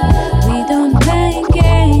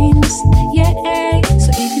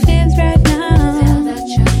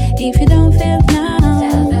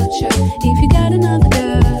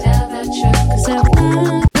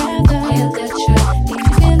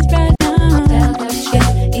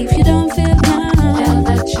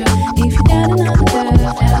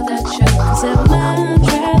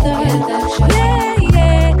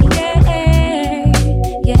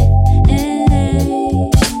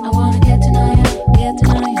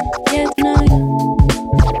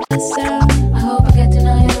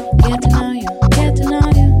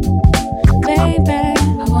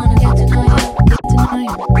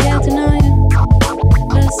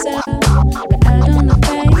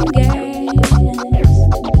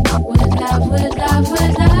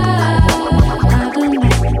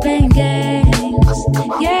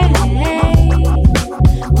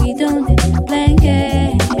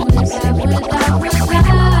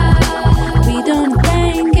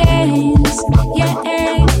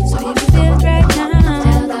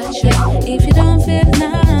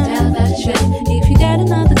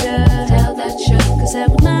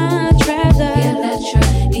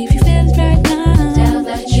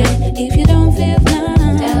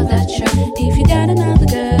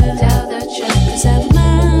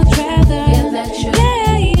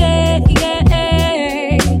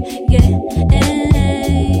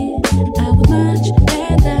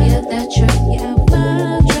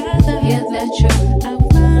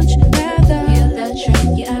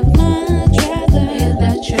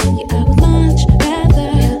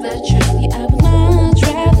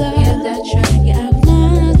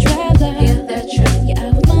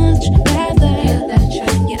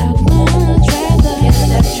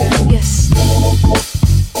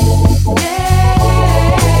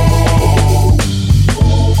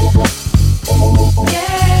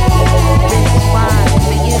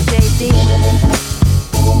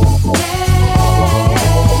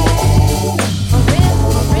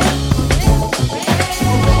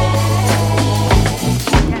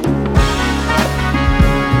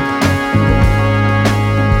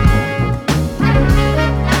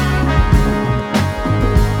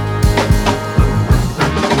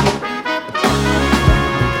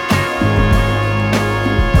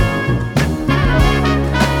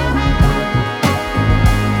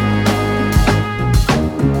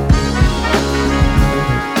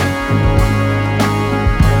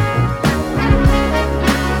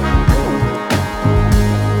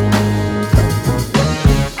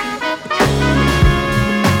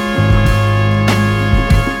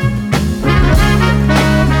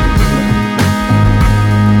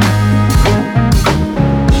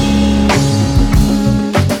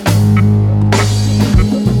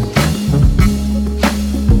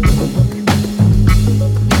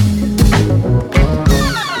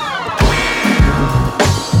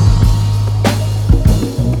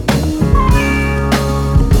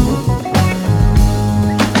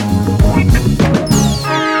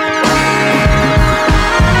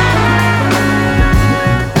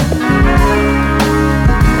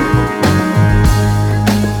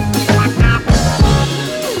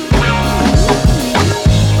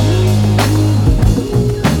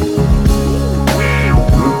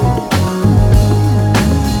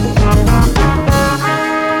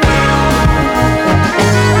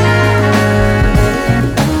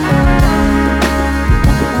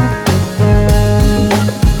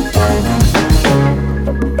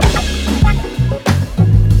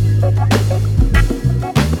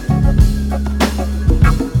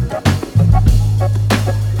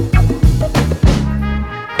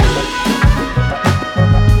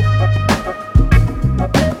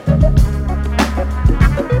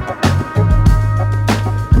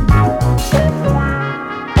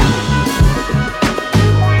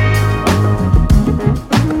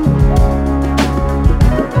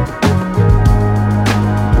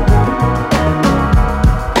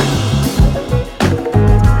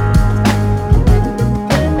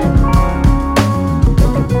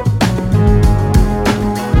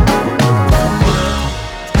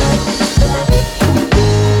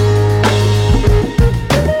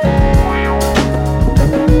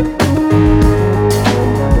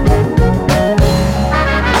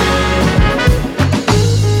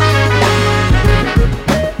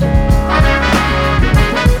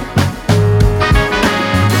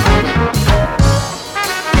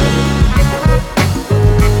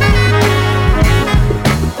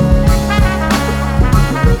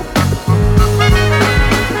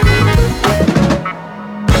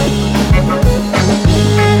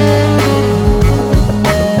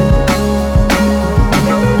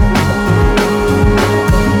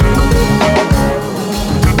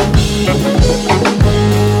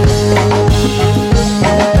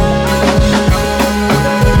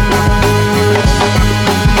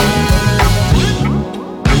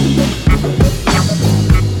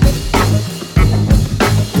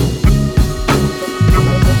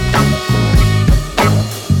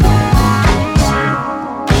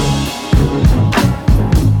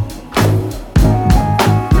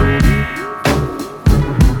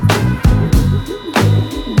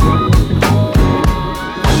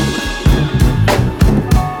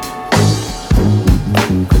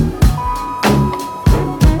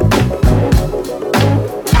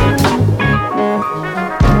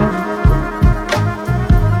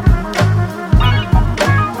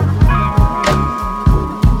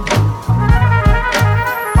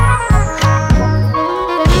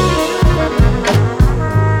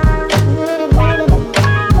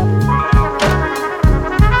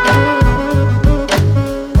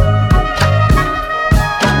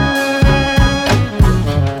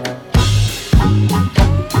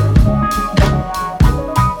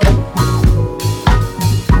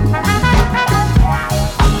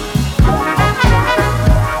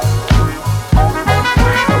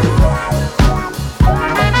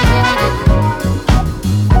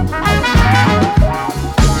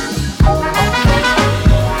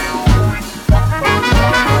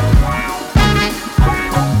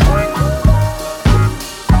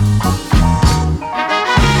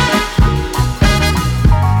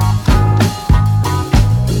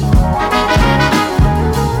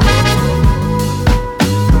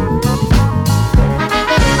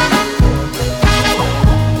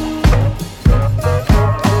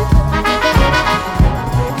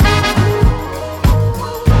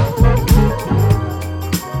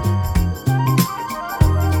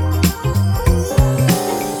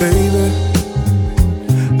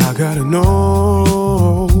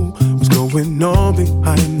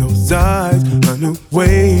 eyes. A new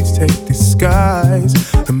waves take disguise.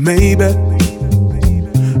 And maybe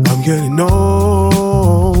I'm getting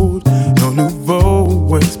old. No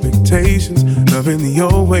nouveau expectations. Loving the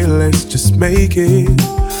old way, let's just make it.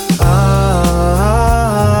 I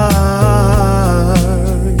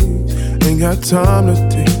ain't got time to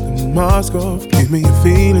take the mask off. Give me your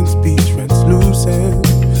feelings, be translucent.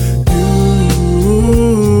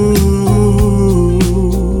 You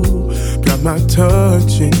got my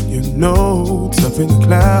touch in your notes. Up in the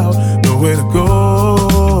cloud, nowhere to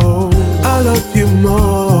go. I love you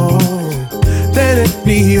more than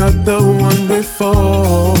any other one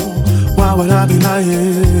before. Why would I be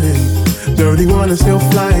lying? Dirty one is still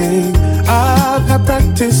flying. I've had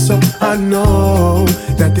practice, so I know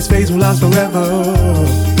that this phase will last forever.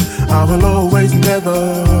 I will always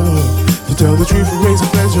never, to tell the truth and raise a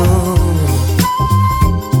pleasure.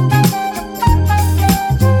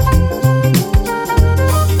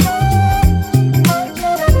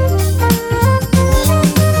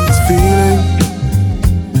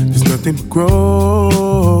 But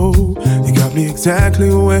grow. You got me exactly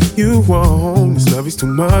where you want. This love is too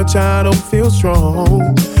much, I don't feel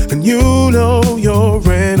strong. And you know your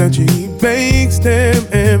energy makes them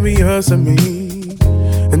envious of me.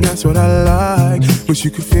 And that's what I like. Wish you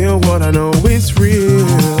could feel what I know is real.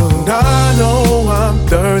 And I know I'm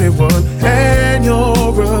 31 and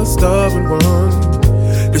you're a stubborn one.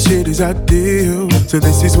 The shit is ideal, so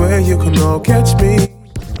this is where you can all catch me.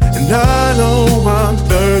 And I know I'm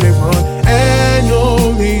 31 and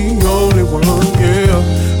you're the only one,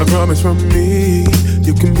 yeah. I promise from me,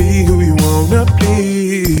 you can be who you wanna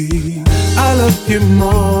be. I love you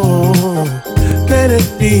more than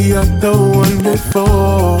any other one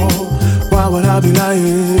before. Why would I be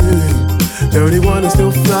lying? 31 is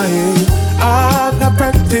still flying. I've got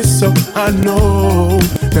practice, so I know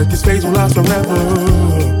that this phase will last forever.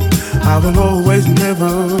 I will always never,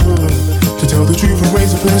 to tell the truth and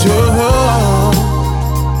raise a pleasure.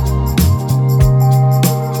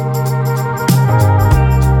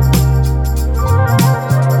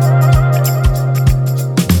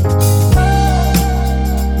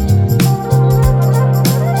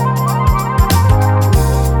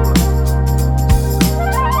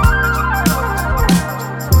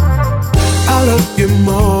 I love you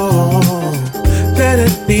more than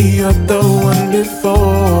any other one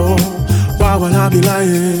before. Why would I be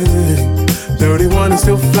lying? 31 is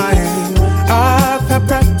still flying. I've had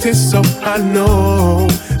practice, so I know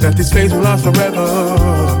that this phase will last forever.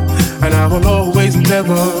 And I will always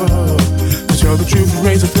endeavor to show the truth and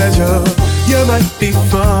raise a pleasure. You might be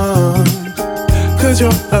fun, cause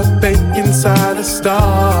you're a babe inside a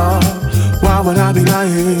star. Why would I be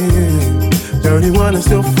lying? 31 is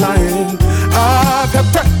still flying. I've had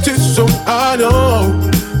practice, so I know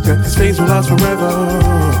that this phase will last forever.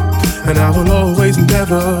 And I will always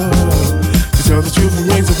endeavor to tell the truth and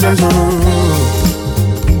raise a pleasure.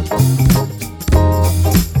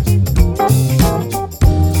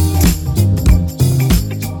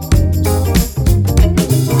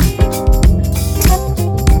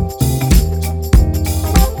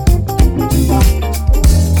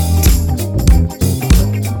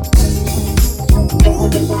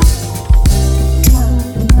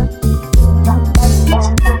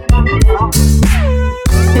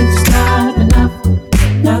 It's not enough,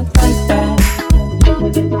 not like that.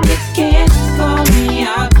 You can't call me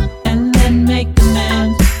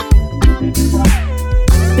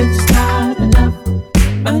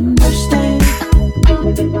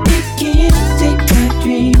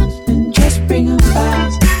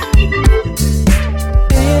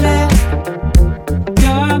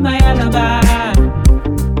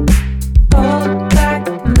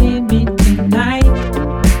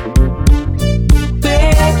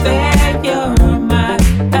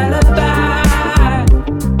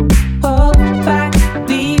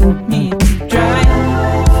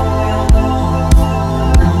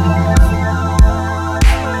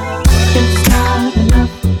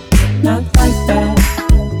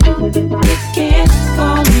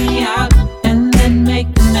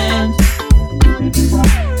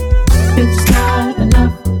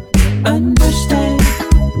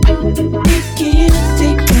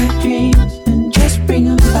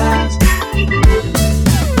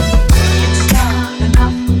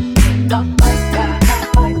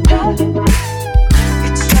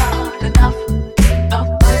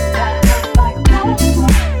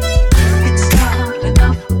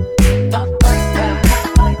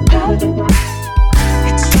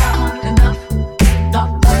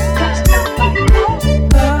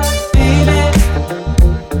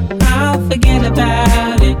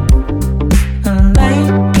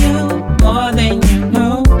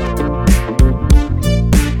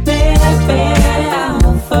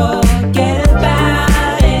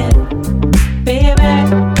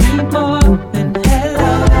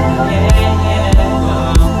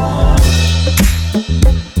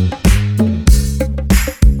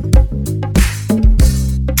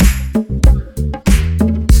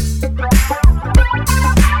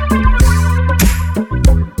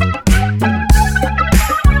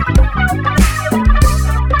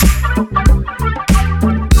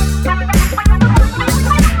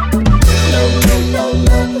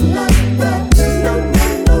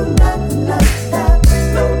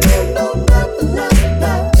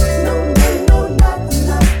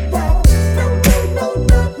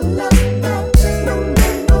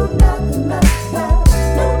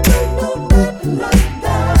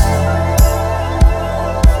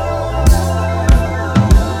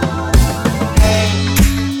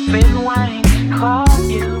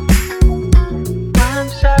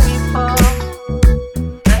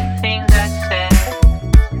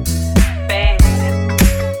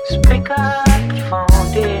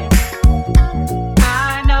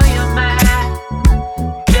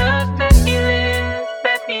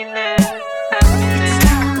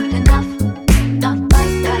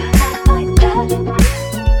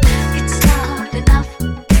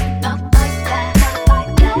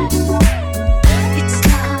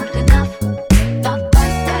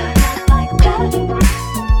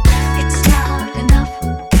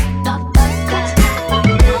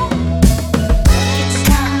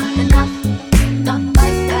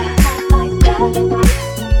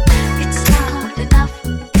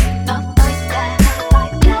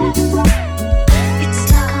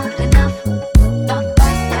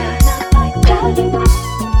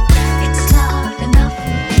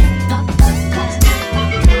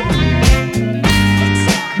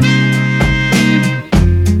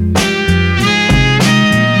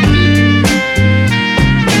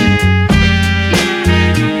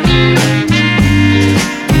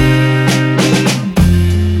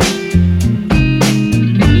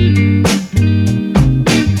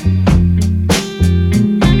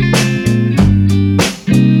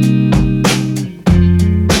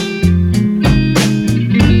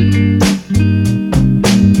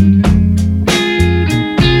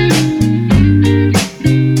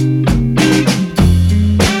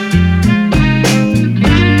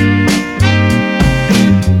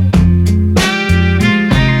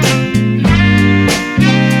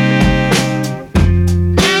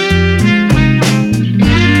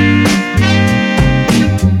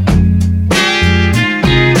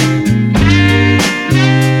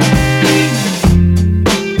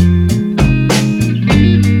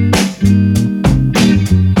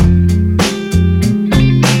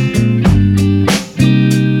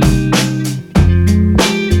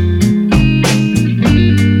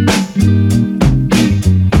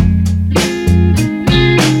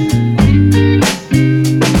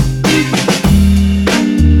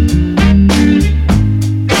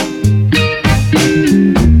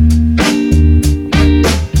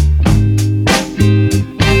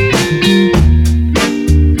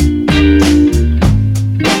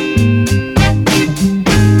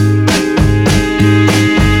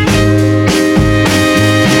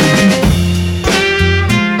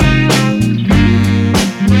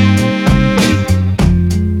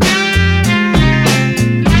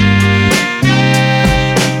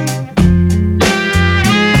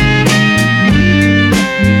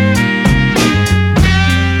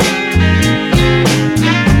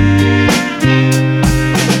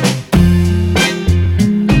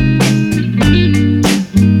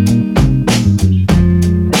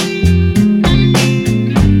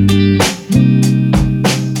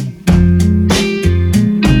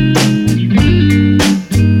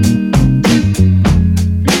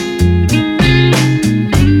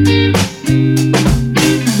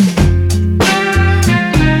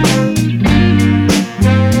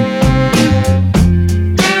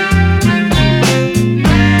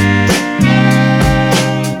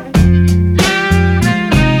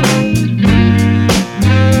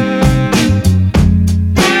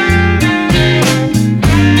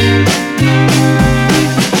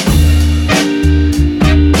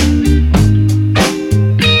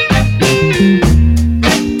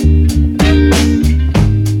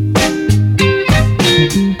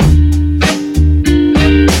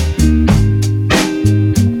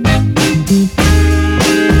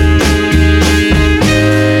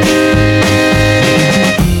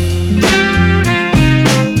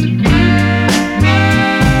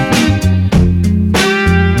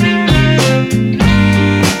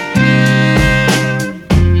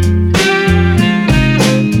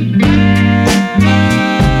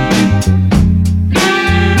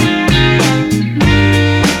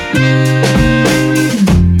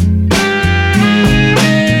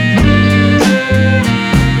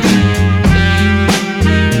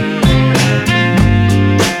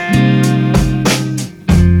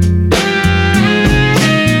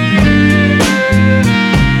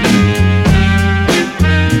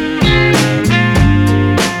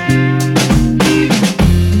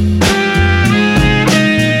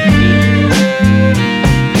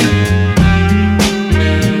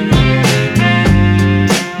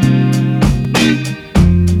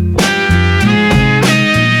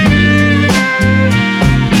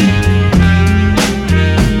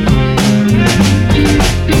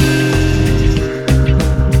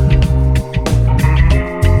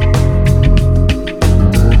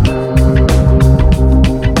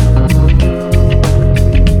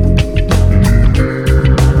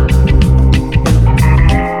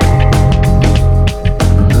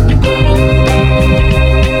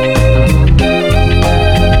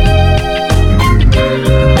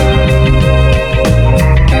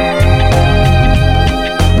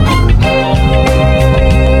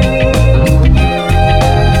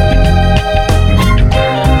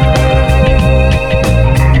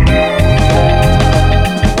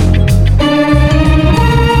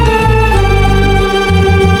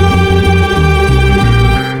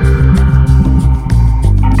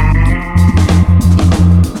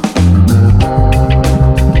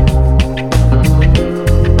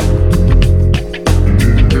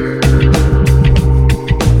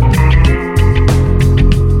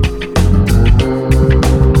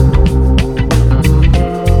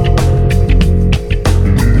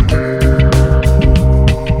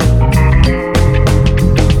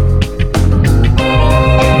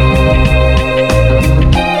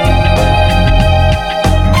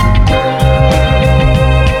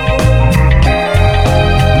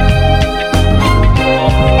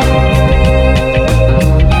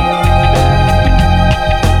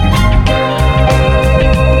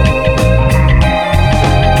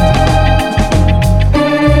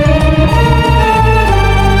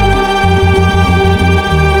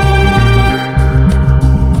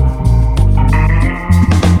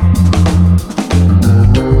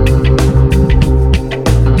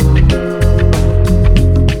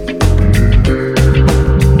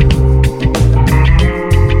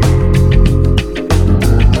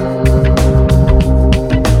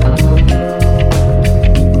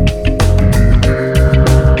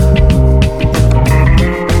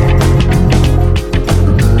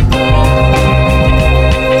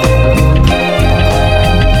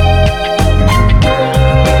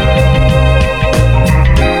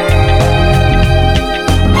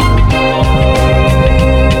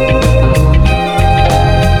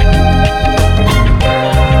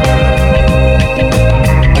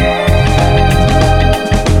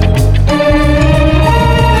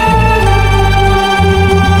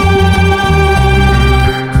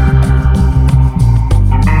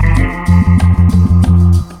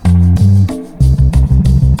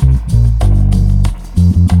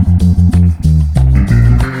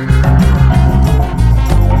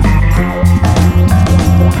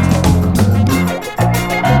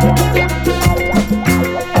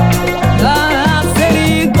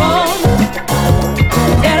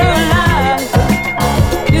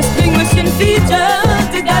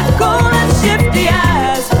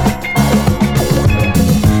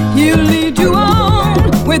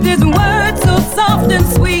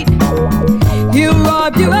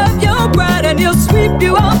sweep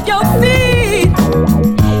you off your feet.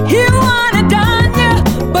 He wanna done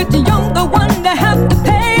you, but you're the one that have to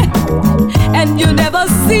pay. And you never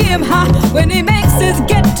see him high when he makes his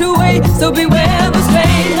getaway. So beware the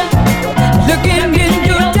stranger looking in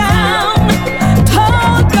you down.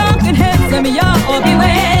 Tall, dark, and handsome, y'all,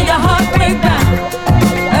 beware your heart break down.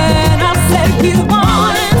 And I said he's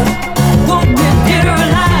wanted, won't get dead or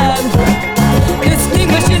alive.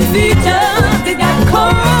 Distinguishing features, they got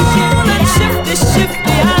cold and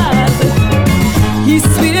shifty eyes. He's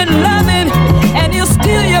sweet and loving, and he'll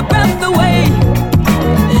steal your breath away.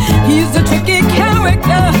 He's a tricky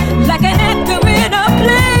character, like an actor in a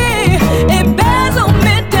play.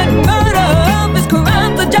 Embezzlement and murder of his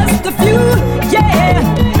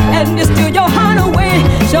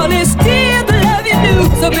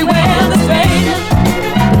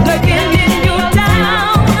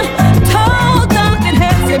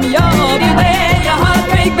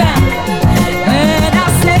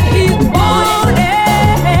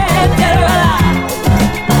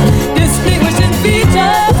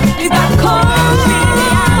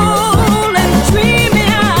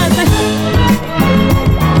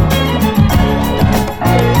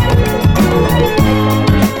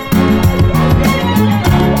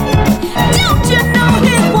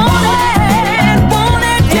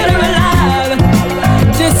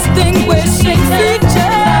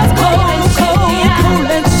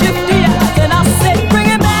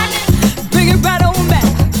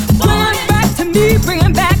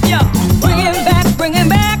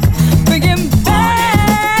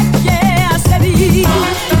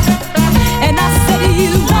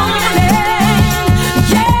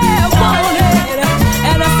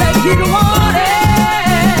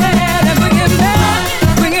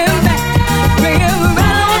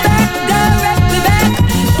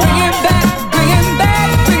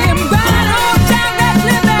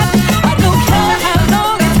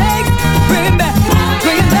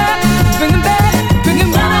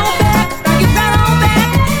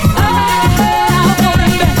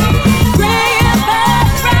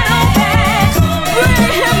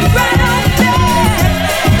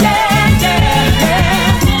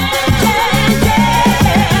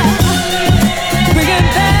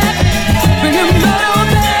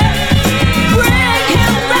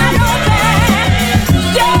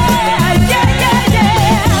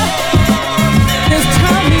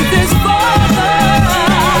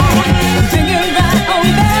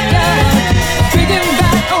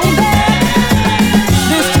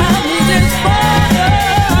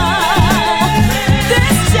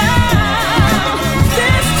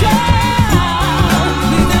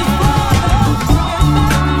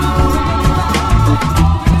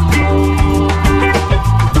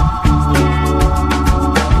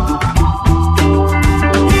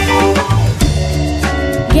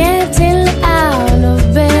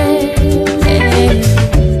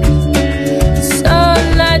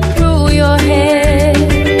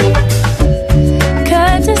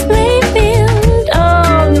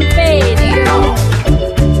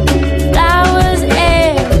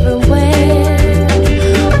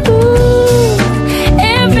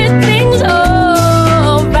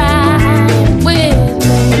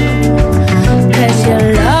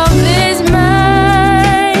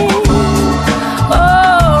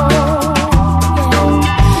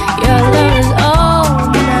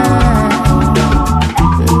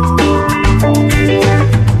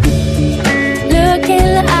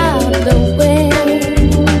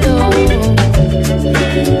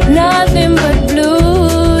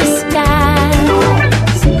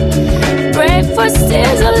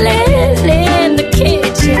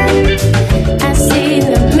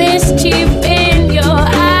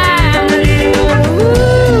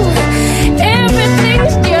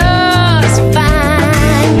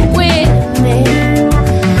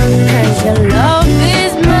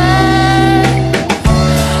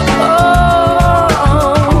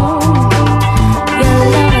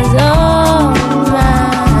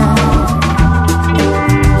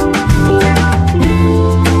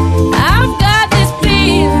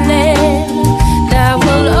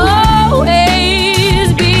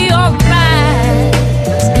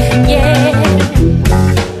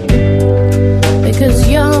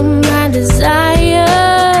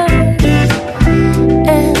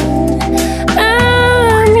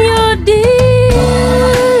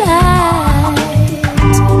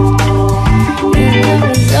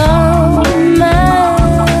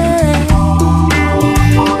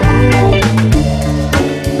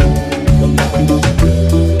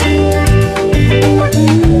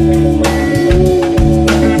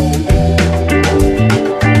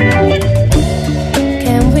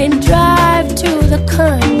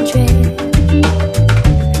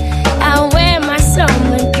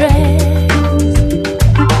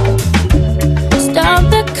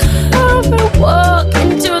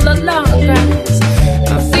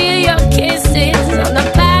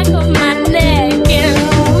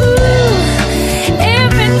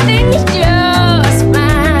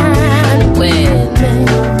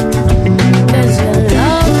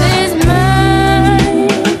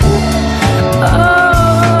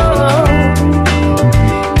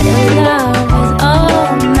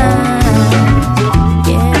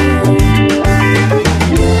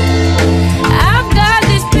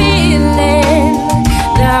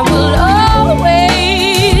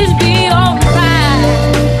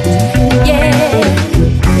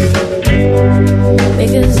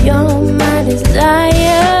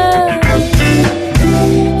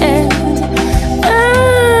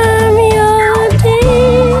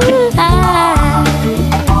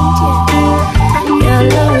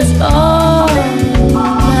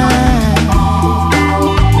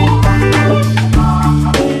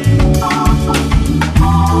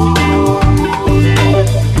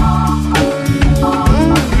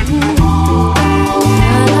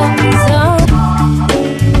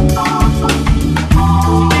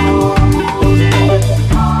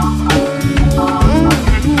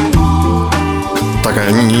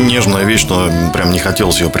нежная вещь, но прям не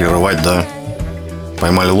хотелось ее прерывать, да.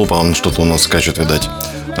 Поймали лупа, он что-то у нас скачет, видать.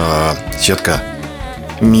 Сетка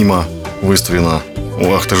мимо выставлена.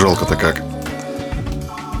 Ах ты, жалко-то как.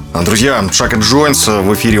 Друзья, ShakaJoints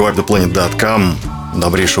в эфире VibeDaPlanet.com.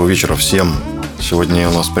 Добрейшего вечера всем. Сегодня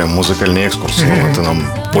у нас прям музыкальный экскурс. Ты нам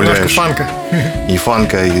пуляешь фанка. И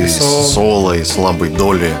фанка, и соло, и слабой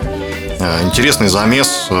доли. Интересный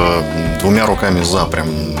замес. Двумя руками за, прям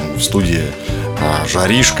в студии.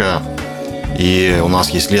 Жаришка. И у нас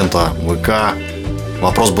есть лента ВК.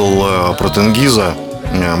 Вопрос был про Тенгиза.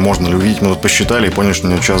 Можно ли увидеть? Мы тут посчитали и поняли, что у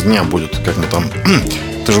него час дня будет. Как мы там...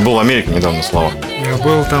 Ты же был в Америке недавно, Слава. Я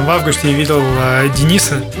был там в августе и видел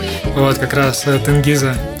Дениса, вот как раз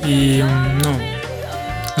Тенгиза. И,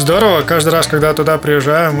 здорово. Каждый раз, когда туда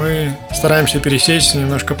приезжаю, мы стараемся пересечься,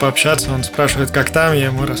 немножко пообщаться. Он спрашивает, как там, я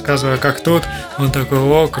ему рассказываю, как тут. Он такой: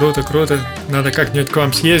 о, круто, круто, надо как-нибудь к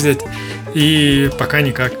вам съездить. И пока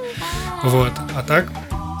никак. Вот. А так,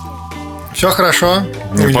 все хорошо.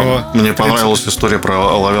 Мне понравилась история про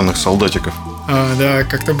оловянных солдатиков. Да,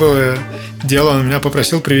 как-то было дело, он меня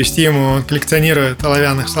попросил привезти ему, он коллекционирует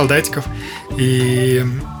оловянных солдатиков, и,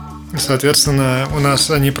 соответственно, у нас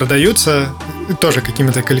они продаются тоже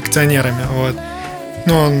какими-то коллекционерами, вот.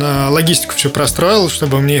 Он логистику все простроил,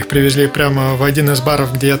 чтобы мне их привезли прямо в один из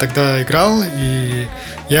баров, где я тогда играл, и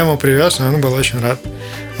я ему привез, и он был очень рад.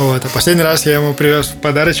 Вот. А последний раз я ему привез в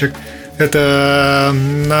подарочек. Это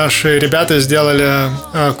наши ребята сделали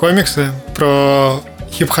комиксы про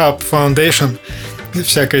Hip-Hop Foundation,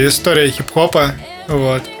 всякая история хип-хопа.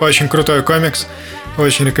 Вот. Очень крутой комикс.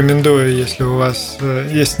 Очень рекомендую, если у вас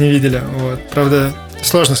если не видели. Вот. Правда,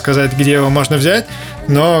 сложно сказать, где его можно взять,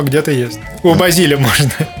 но где-то есть. У Базиля можно.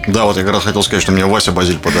 Да, вот я как раз хотел сказать, что мне Вася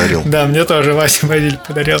Базиль подарил. Да, мне тоже Вася Базиль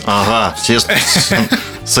подарил. Ага,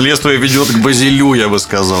 следствие ведет к Базилю, я бы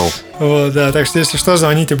сказал. Вот, да, так что, если что,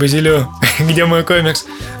 звоните Базилю, где мой комикс.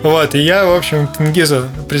 Вот, и я, в общем, Тенгизу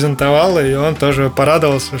презентовал, и он тоже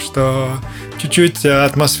порадовался, что чуть-чуть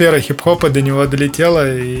атмосфера хип-хопа до него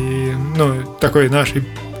долетела, и, такой нашей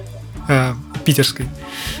питерской.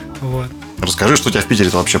 Вот. Расскажи, что у тебя в Питере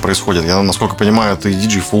вообще происходит. Я, насколько понимаю, ты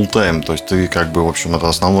диджей full-time, то есть ты в общем, это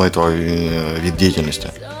основной твой вид деятельности.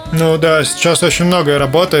 Да, сейчас очень много я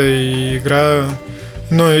работаю и играю.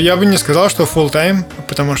 Я бы не сказал, что full-time,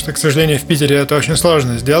 потому что, к сожалению, в Питере это очень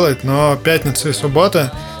сложно сделать, но пятница и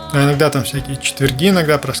суббота, иногда там всякие четверги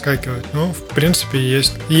иногда проскакивают. В принципе,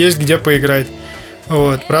 есть где поиграть.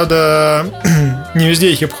 Вот. Правда, не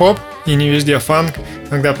везде хип-хоп и не везде фанк.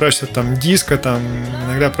 Иногда просят там диско,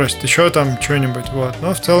 иногда просят еще там что-нибудь. Вот.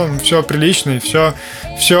 Но в целом все прилично и все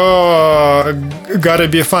gotta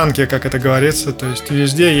be funky, как это говорится. То есть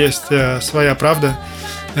везде есть своя правда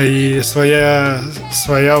и своя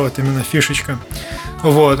вот именно фишечка.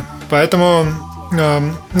 Вот. Поэтому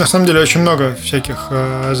на самом деле очень много всяких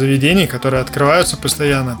заведений, которые открываются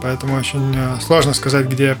постоянно, поэтому очень сложно сказать,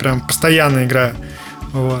 где я прям постоянно играю.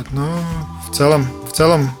 Вот. Но в целом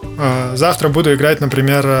завтра буду играть,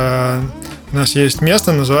 например, у нас есть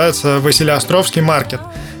место, называется Василиостровский маркет.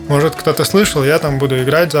 Может, кто-то слышал, я там буду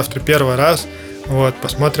играть завтра первый раз. Вот,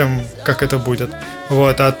 посмотрим, как это будет.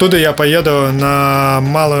 Вот, оттуда я поеду на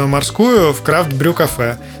Малую Морскую в крафт-брю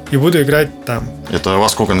кафе и буду играть там. Это во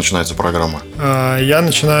сколько начинается программа? Я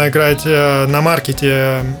начинаю играть на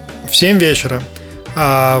маркете в 7 вечера,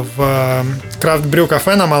 а в крафт-брю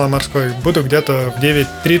кафе на Малой Морской буду где-то в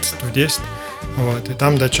 9:30, в 10. Вот, и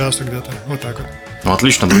там до часа где-то. Вот так вот.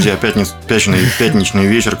 Отлично, друзья. Пятничный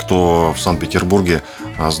вечер. Кто в Санкт-Петербурге,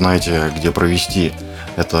 знаете, где провести.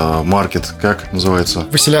 Это маркет, как называется?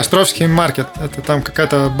 Василиостровский маркет. Это там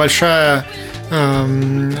какая-то большой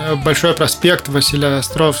проспект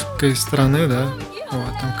Василиостровской стороны, да?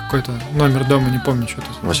 Вот, там какой-то номер дома, не помню, что-то.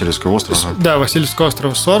 Васильевский остров? Да, Васильевский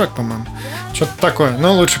остров 40, по-моему. Что-то такое.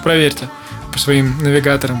 Но лучше проверьте по своим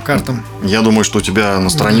навигаторам, картам. Я думаю, что у тебя на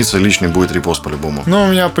странице личный будет репост по-любому. У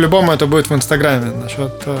меня по-любому это будет в Инстаграме.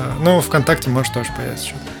 ВКонтакте может тоже появится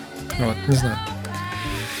что-то. Вот, не знаю.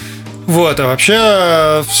 Вот, а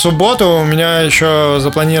вообще в субботу у меня еще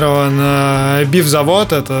запланирован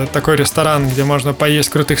биф-завод. Это такой ресторан, где можно поесть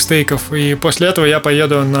крутых стейков. И после этого я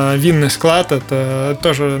поеду на винный склад. Это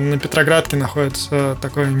тоже на Петроградке находится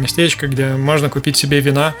такое местечко, где можно купить себе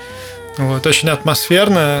вина. Вот, очень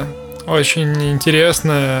атмосферное, очень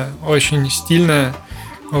интересное, очень стильное.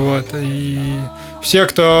 Вот, и все,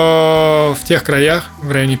 кто в тех краях,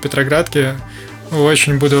 в районе Петроградки,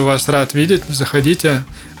 очень буду вас рад видеть. Заходите.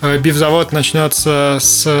 Биф-завод начнется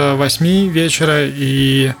с 8 вечера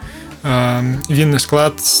и винный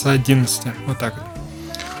склад с 11. Вот так вот.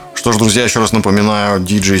 Что ж, друзья, еще раз напоминаю,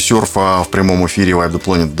 диджей Surf в прямом эфире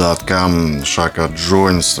VibeDaPlanet.com,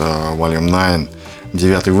 ShakaJoints, Volume 9,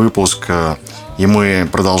 9 выпуск. И мы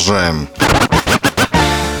продолжаем.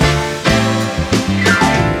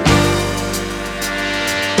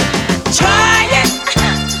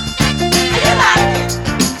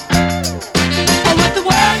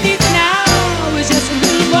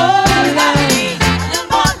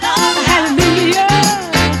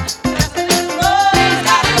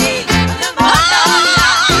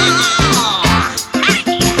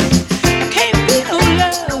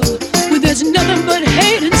 Nothing but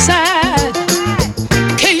hate inside.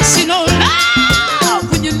 Can't see no love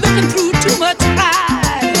when you're looking through too much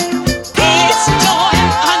pride. Peace, joy,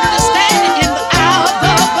 and understanding in the hour of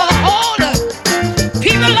the beholder.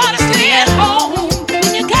 People ought to stay at home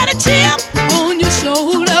when you got a chip on your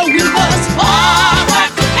shoulder. We must all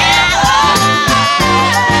work together,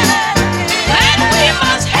 and we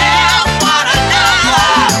must help one another.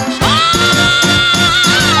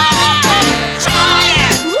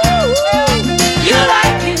 You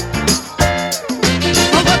like it,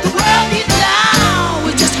 but what the world needs now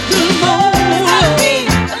is just a little more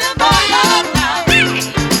love now.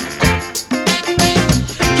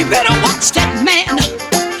 You better watch that man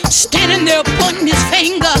standing there pointing his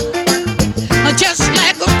finger, just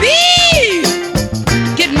like a bee,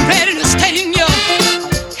 getting ready to sting you.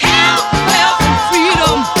 Health, wealth, and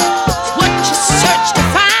freedom is what you search to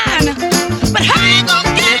find, but how you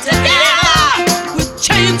gonna get it together with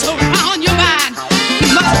chains around your mind? We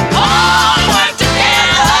must all work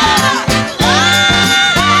together.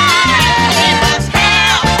 We must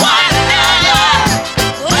help one another.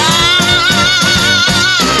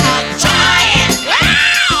 Try it.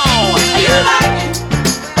 You like it,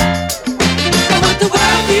 but what the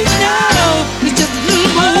world needs now is just a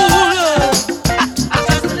little more love.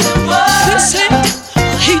 This ain't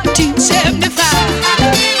 1875.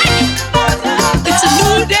 It's a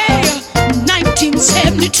new day,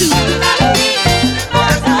 1972.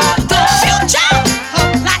 The future of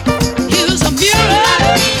life is a mirror,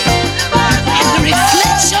 and the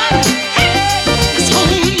reflection is on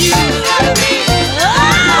you.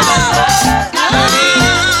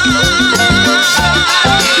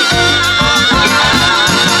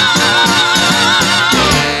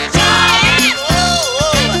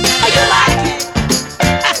 You like it,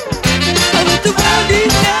 but what the world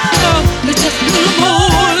needs now is just a little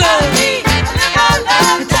more love.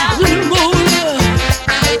 Just a little more love.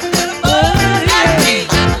 Oh, yeah. Just a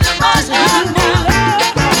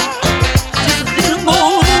little more love. Just a little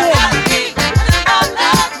more love. Just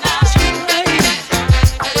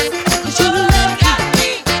a little love.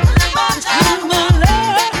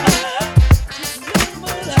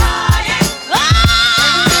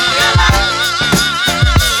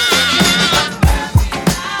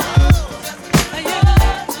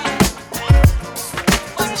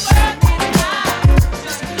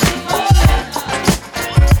 Just a little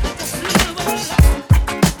more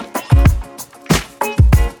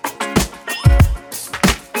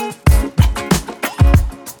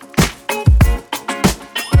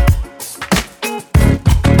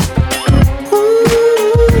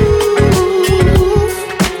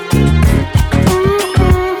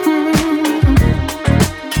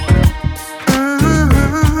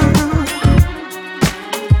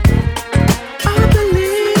love.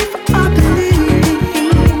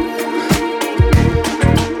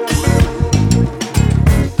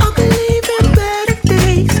 I believe in better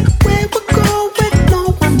days, where we're going, no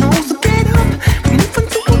one knows. So get up, we're moving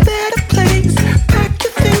to a better place. Pack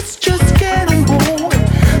your things, just get on board.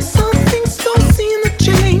 Some things don't seem to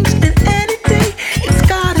change, and any day it's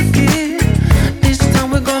gotta give. This time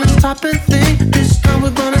we're gonna stop and think. This time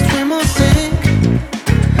we're gonna swim or sink.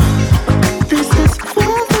 This is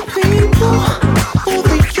for the people, for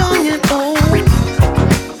the young and old.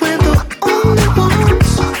 We're the only ones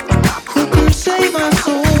who can save our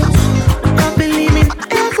souls. I believe in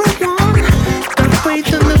everyone, got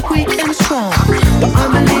faith in the weak and strong. But I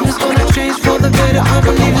believe it's gonna change for the better. I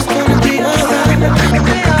believe it's gonna be alright.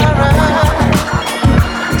 Be alright.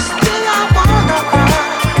 Still I wanna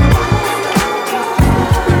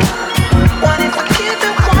what if I give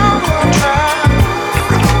it one more try?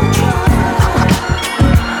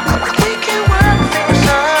 We can work things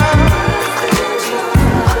out.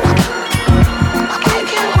 We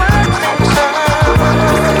can work things out.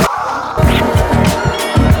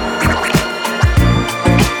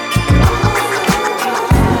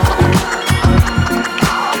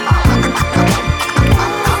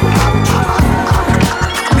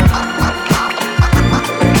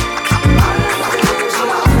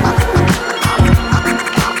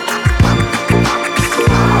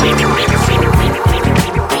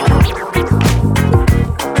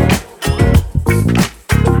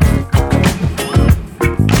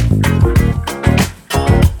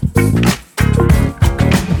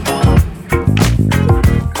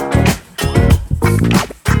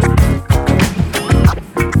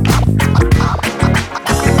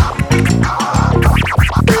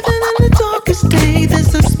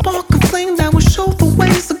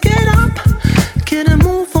 gotta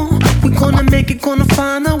move on. We're gonna make it, gonna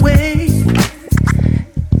find a way.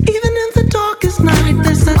 Even in the darkest night,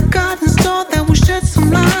 there's a garden star that will shed some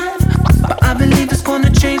light. But I believe it's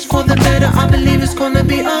gonna change for the better. I believe it's gonna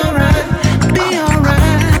be alright, be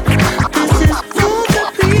alright. This is for the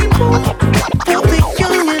people, for the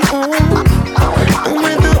young and old. And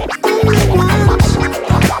we're the only ones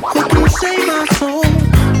who can save our soul.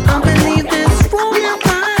 I believe there's wrong and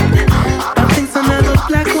right, but things are never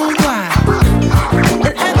black or white.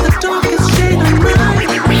 And at the darkest shade of night,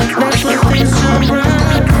 that's when things turn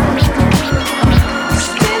right.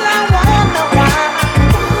 Still I wonder why.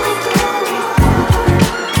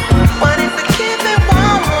 What if we give it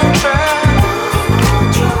one more try?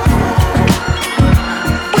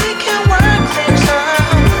 We can work things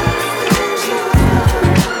out.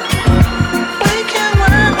 We can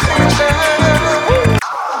work things out. We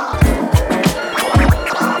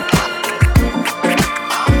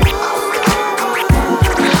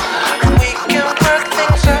can work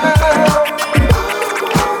things out.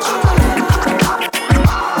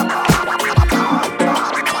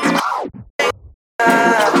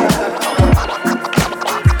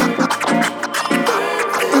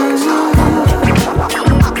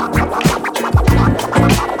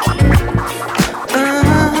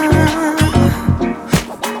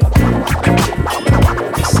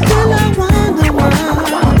 Still I wonder why.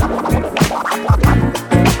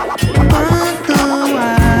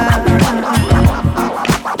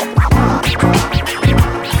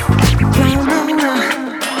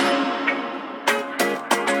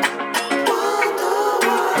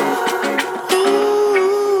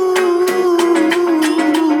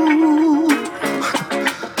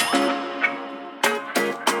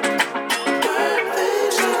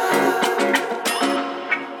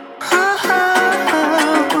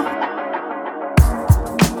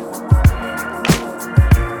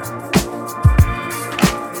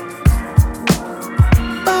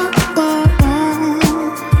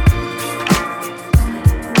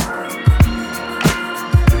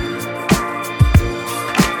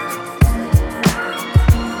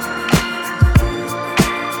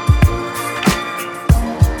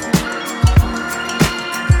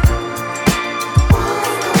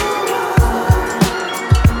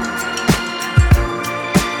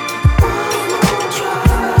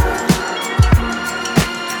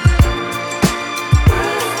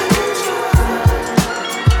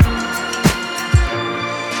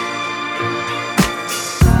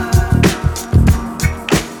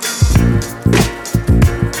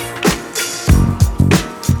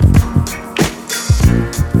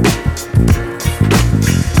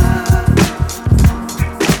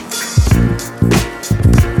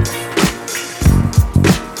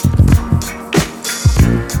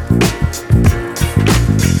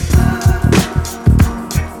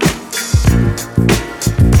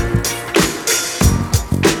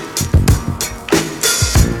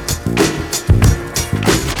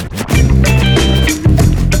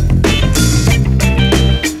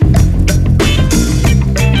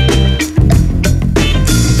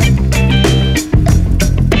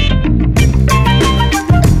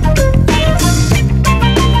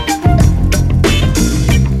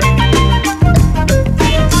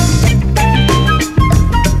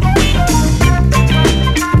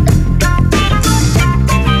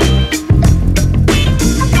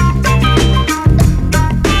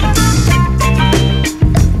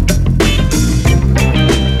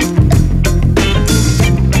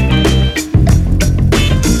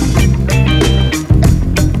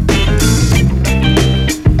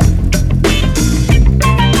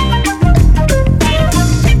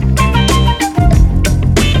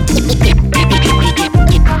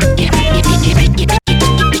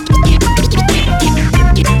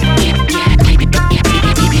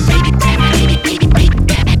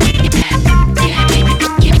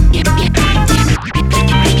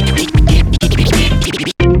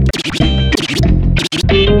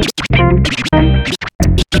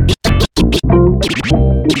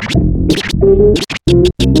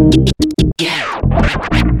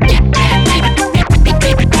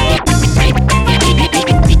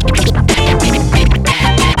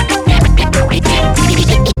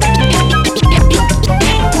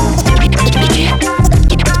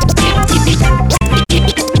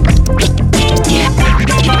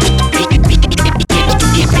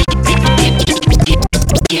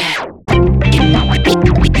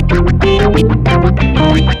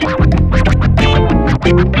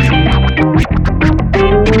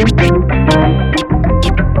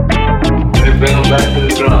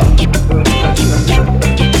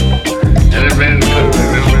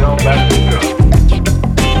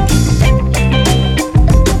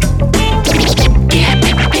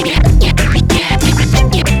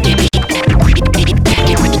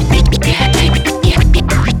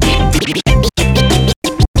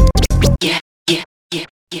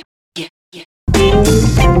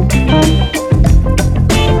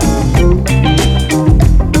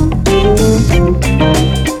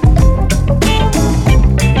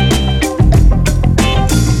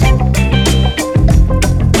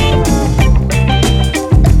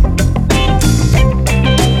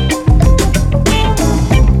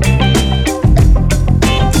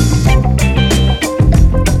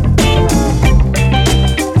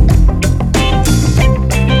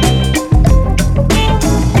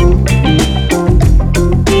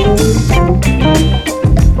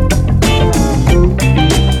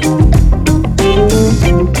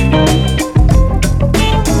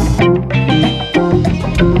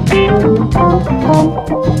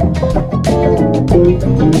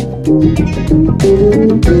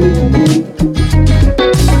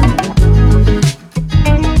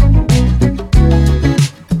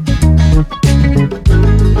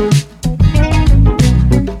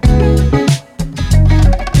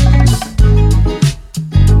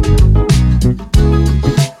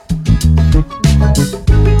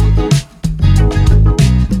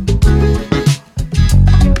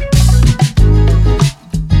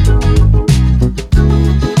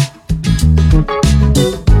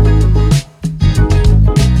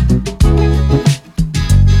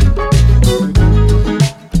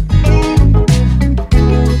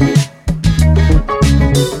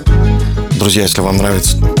 Друзья, если вам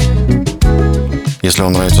нравится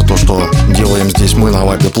то, что делаем здесь мы на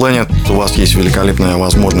VibeDaPlanet, то у вас есть великолепная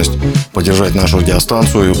возможность поддержать нашу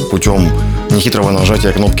радиостанцию путем нехитрого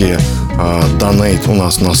нажатия кнопки Donate у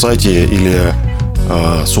нас на сайте или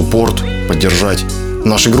Support поддержать в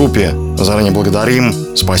нашей группе. Заранее благодарим.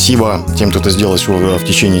 Спасибо тем, кто это сделал в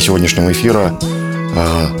течение сегодняшнего эфира.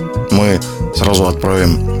 Мы сразу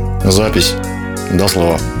отправим запись до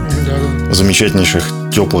слова. Замечательнейших,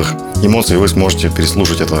 теплых эмоций. Вы сможете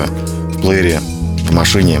переслушать это в плеере, в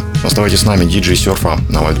машине. Оставайтесь с нами, DJ Surfa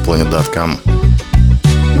на VibeDaPlanet.com.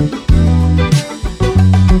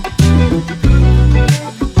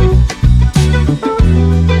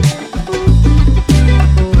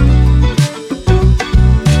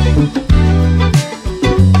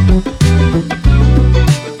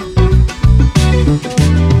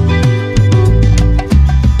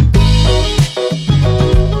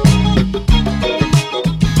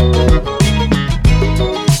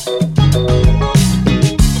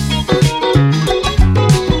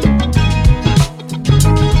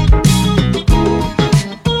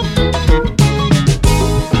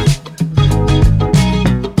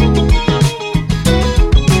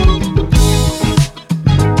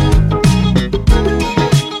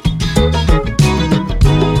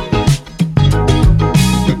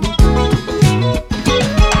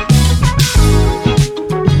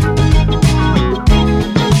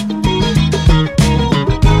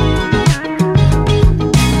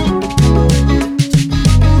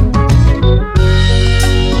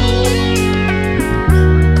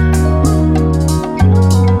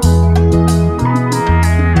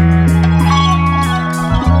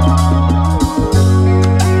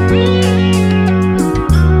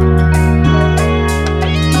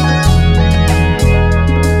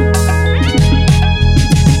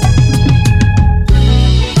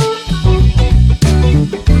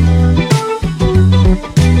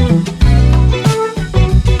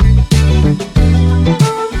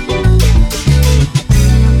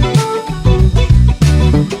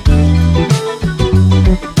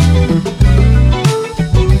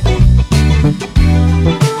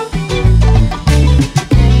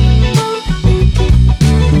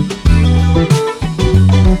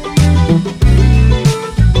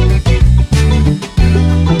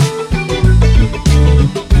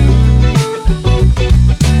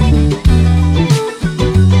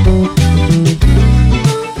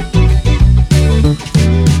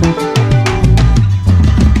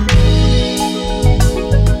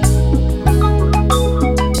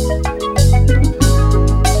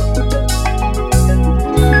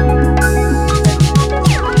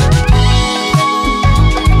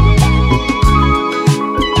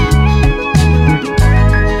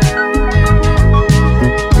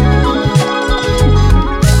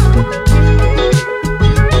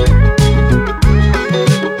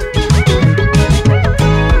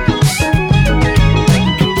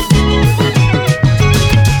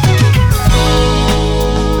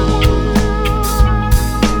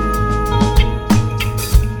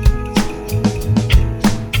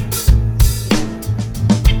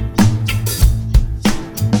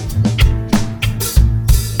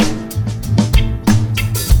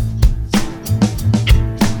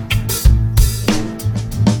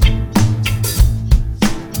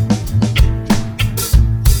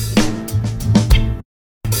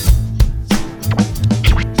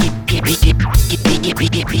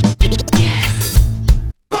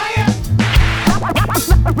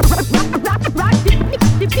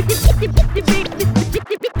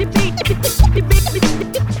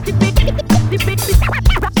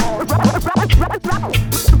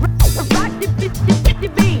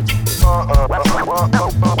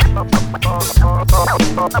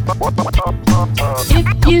 If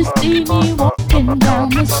you see me walking down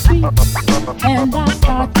the street and I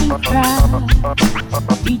start to cry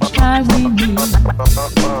each time we meet,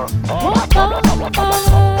 walk on by,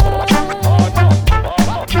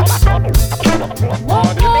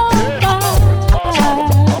 walk on by,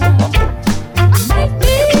 make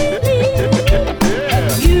believe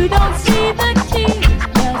you don't see the tears,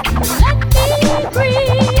 just let me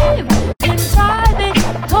breathe in private,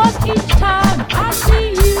 'cause each time I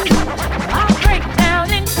see you I break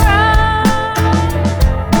down and cry.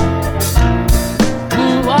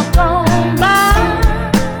 Walk on by,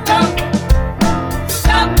 stop,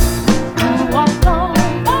 stop. Walk on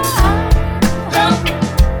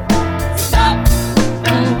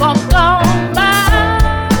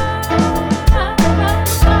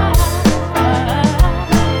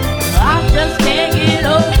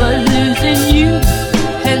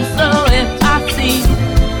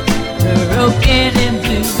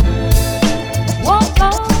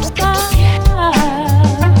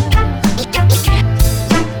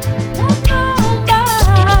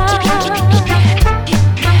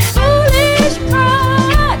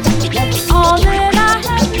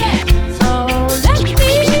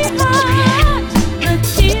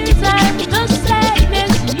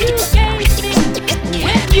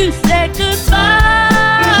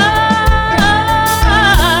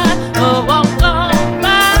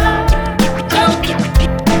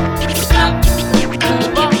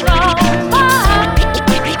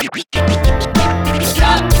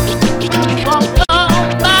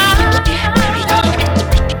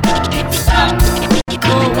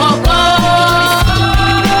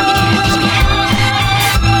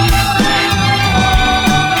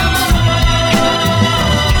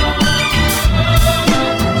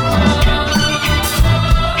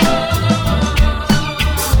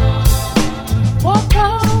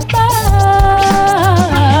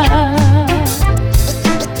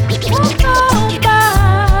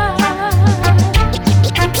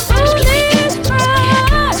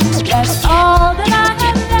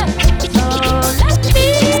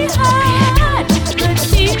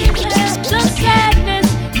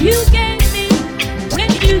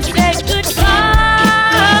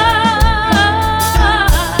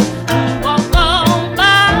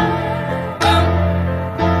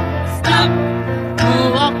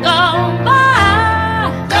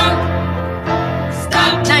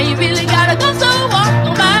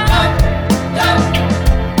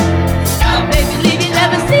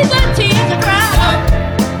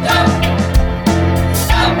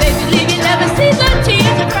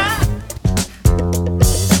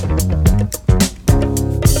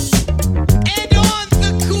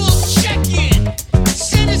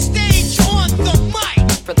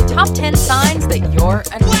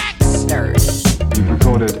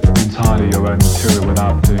recorded entirely your own material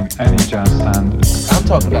without doing any jazz standards? I'm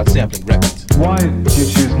talking about sampling records. Why do you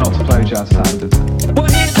choose not to play jazz standards? Well,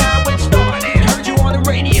 here's how it started. Heard you on the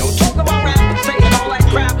radio, talk about rap, saying all that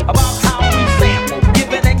crap about how we sample.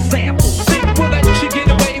 Give an example. Think we'll let you get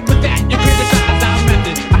away with that. You criticize our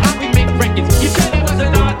methods, how we make records. You said it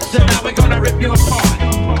wasn't art, so now we're gonna rip you apart.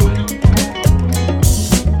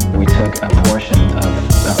 We took a portion of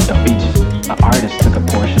each artist took a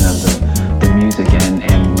portion of the music and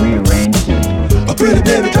rearranged it. Oh, pretty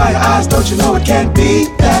baby, dry your eyes, don't you know it can't be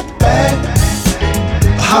that bad?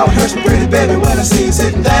 How it hurts me, pretty baby, when I see you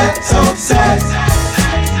sitting there so sad.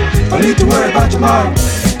 Don't need to worry about tomorrow,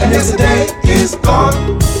 and yesterday is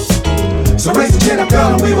gone. So raise the chin up,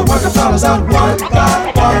 girl, and we will work our problems out one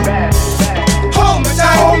by one.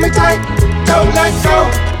 Hold me tight, don't let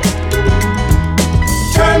go.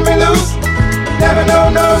 Turn me loose, never no,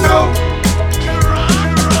 no, no.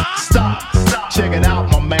 Stop, check it out,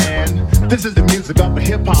 my man. This is the music of a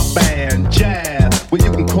hip-hop band. Jazz, well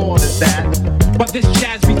you can call it that. But this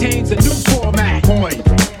jazz retains a new format. Point,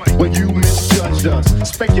 when you misjudged us,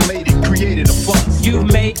 speculated, created a fuss. You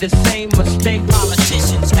made the same mistake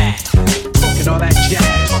politicians had. Talking all that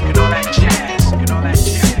jazz, talking all that jazz, talking all that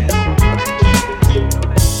jazz.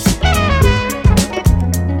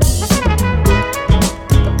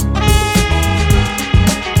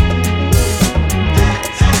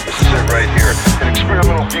 Right here, an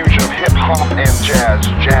experimental fusion of hip-hop and jazz,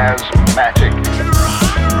 jazz magic.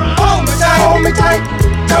 Hold me tight,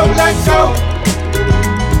 don't let go.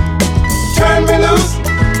 Turn me loose,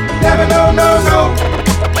 never no, no, no.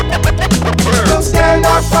 We'll stand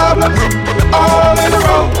our problems all in a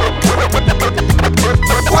row.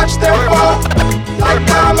 Watch them fall like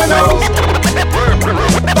dominoes.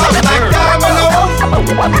 Fall like dominoes.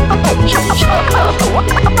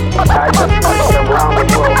 I just went around the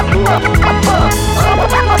world tour,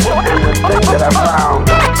 and the thing that I found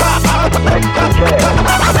next to jazz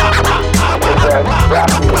is that rap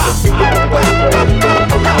music became what it is being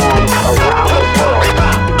performed around the world.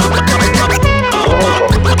 Global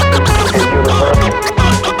and universal.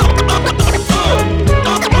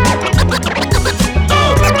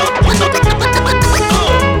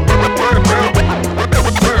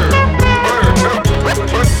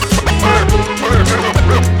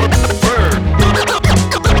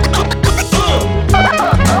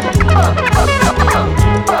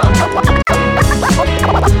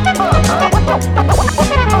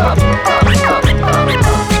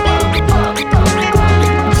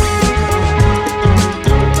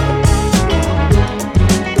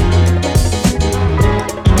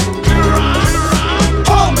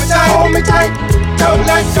 Hold me tight, don't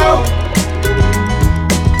let go.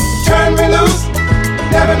 Turn me loose,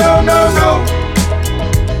 never no, no, no.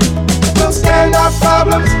 We'll stand our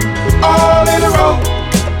problems all in a row.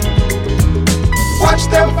 Watch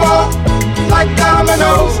them fall like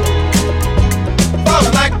dominoes.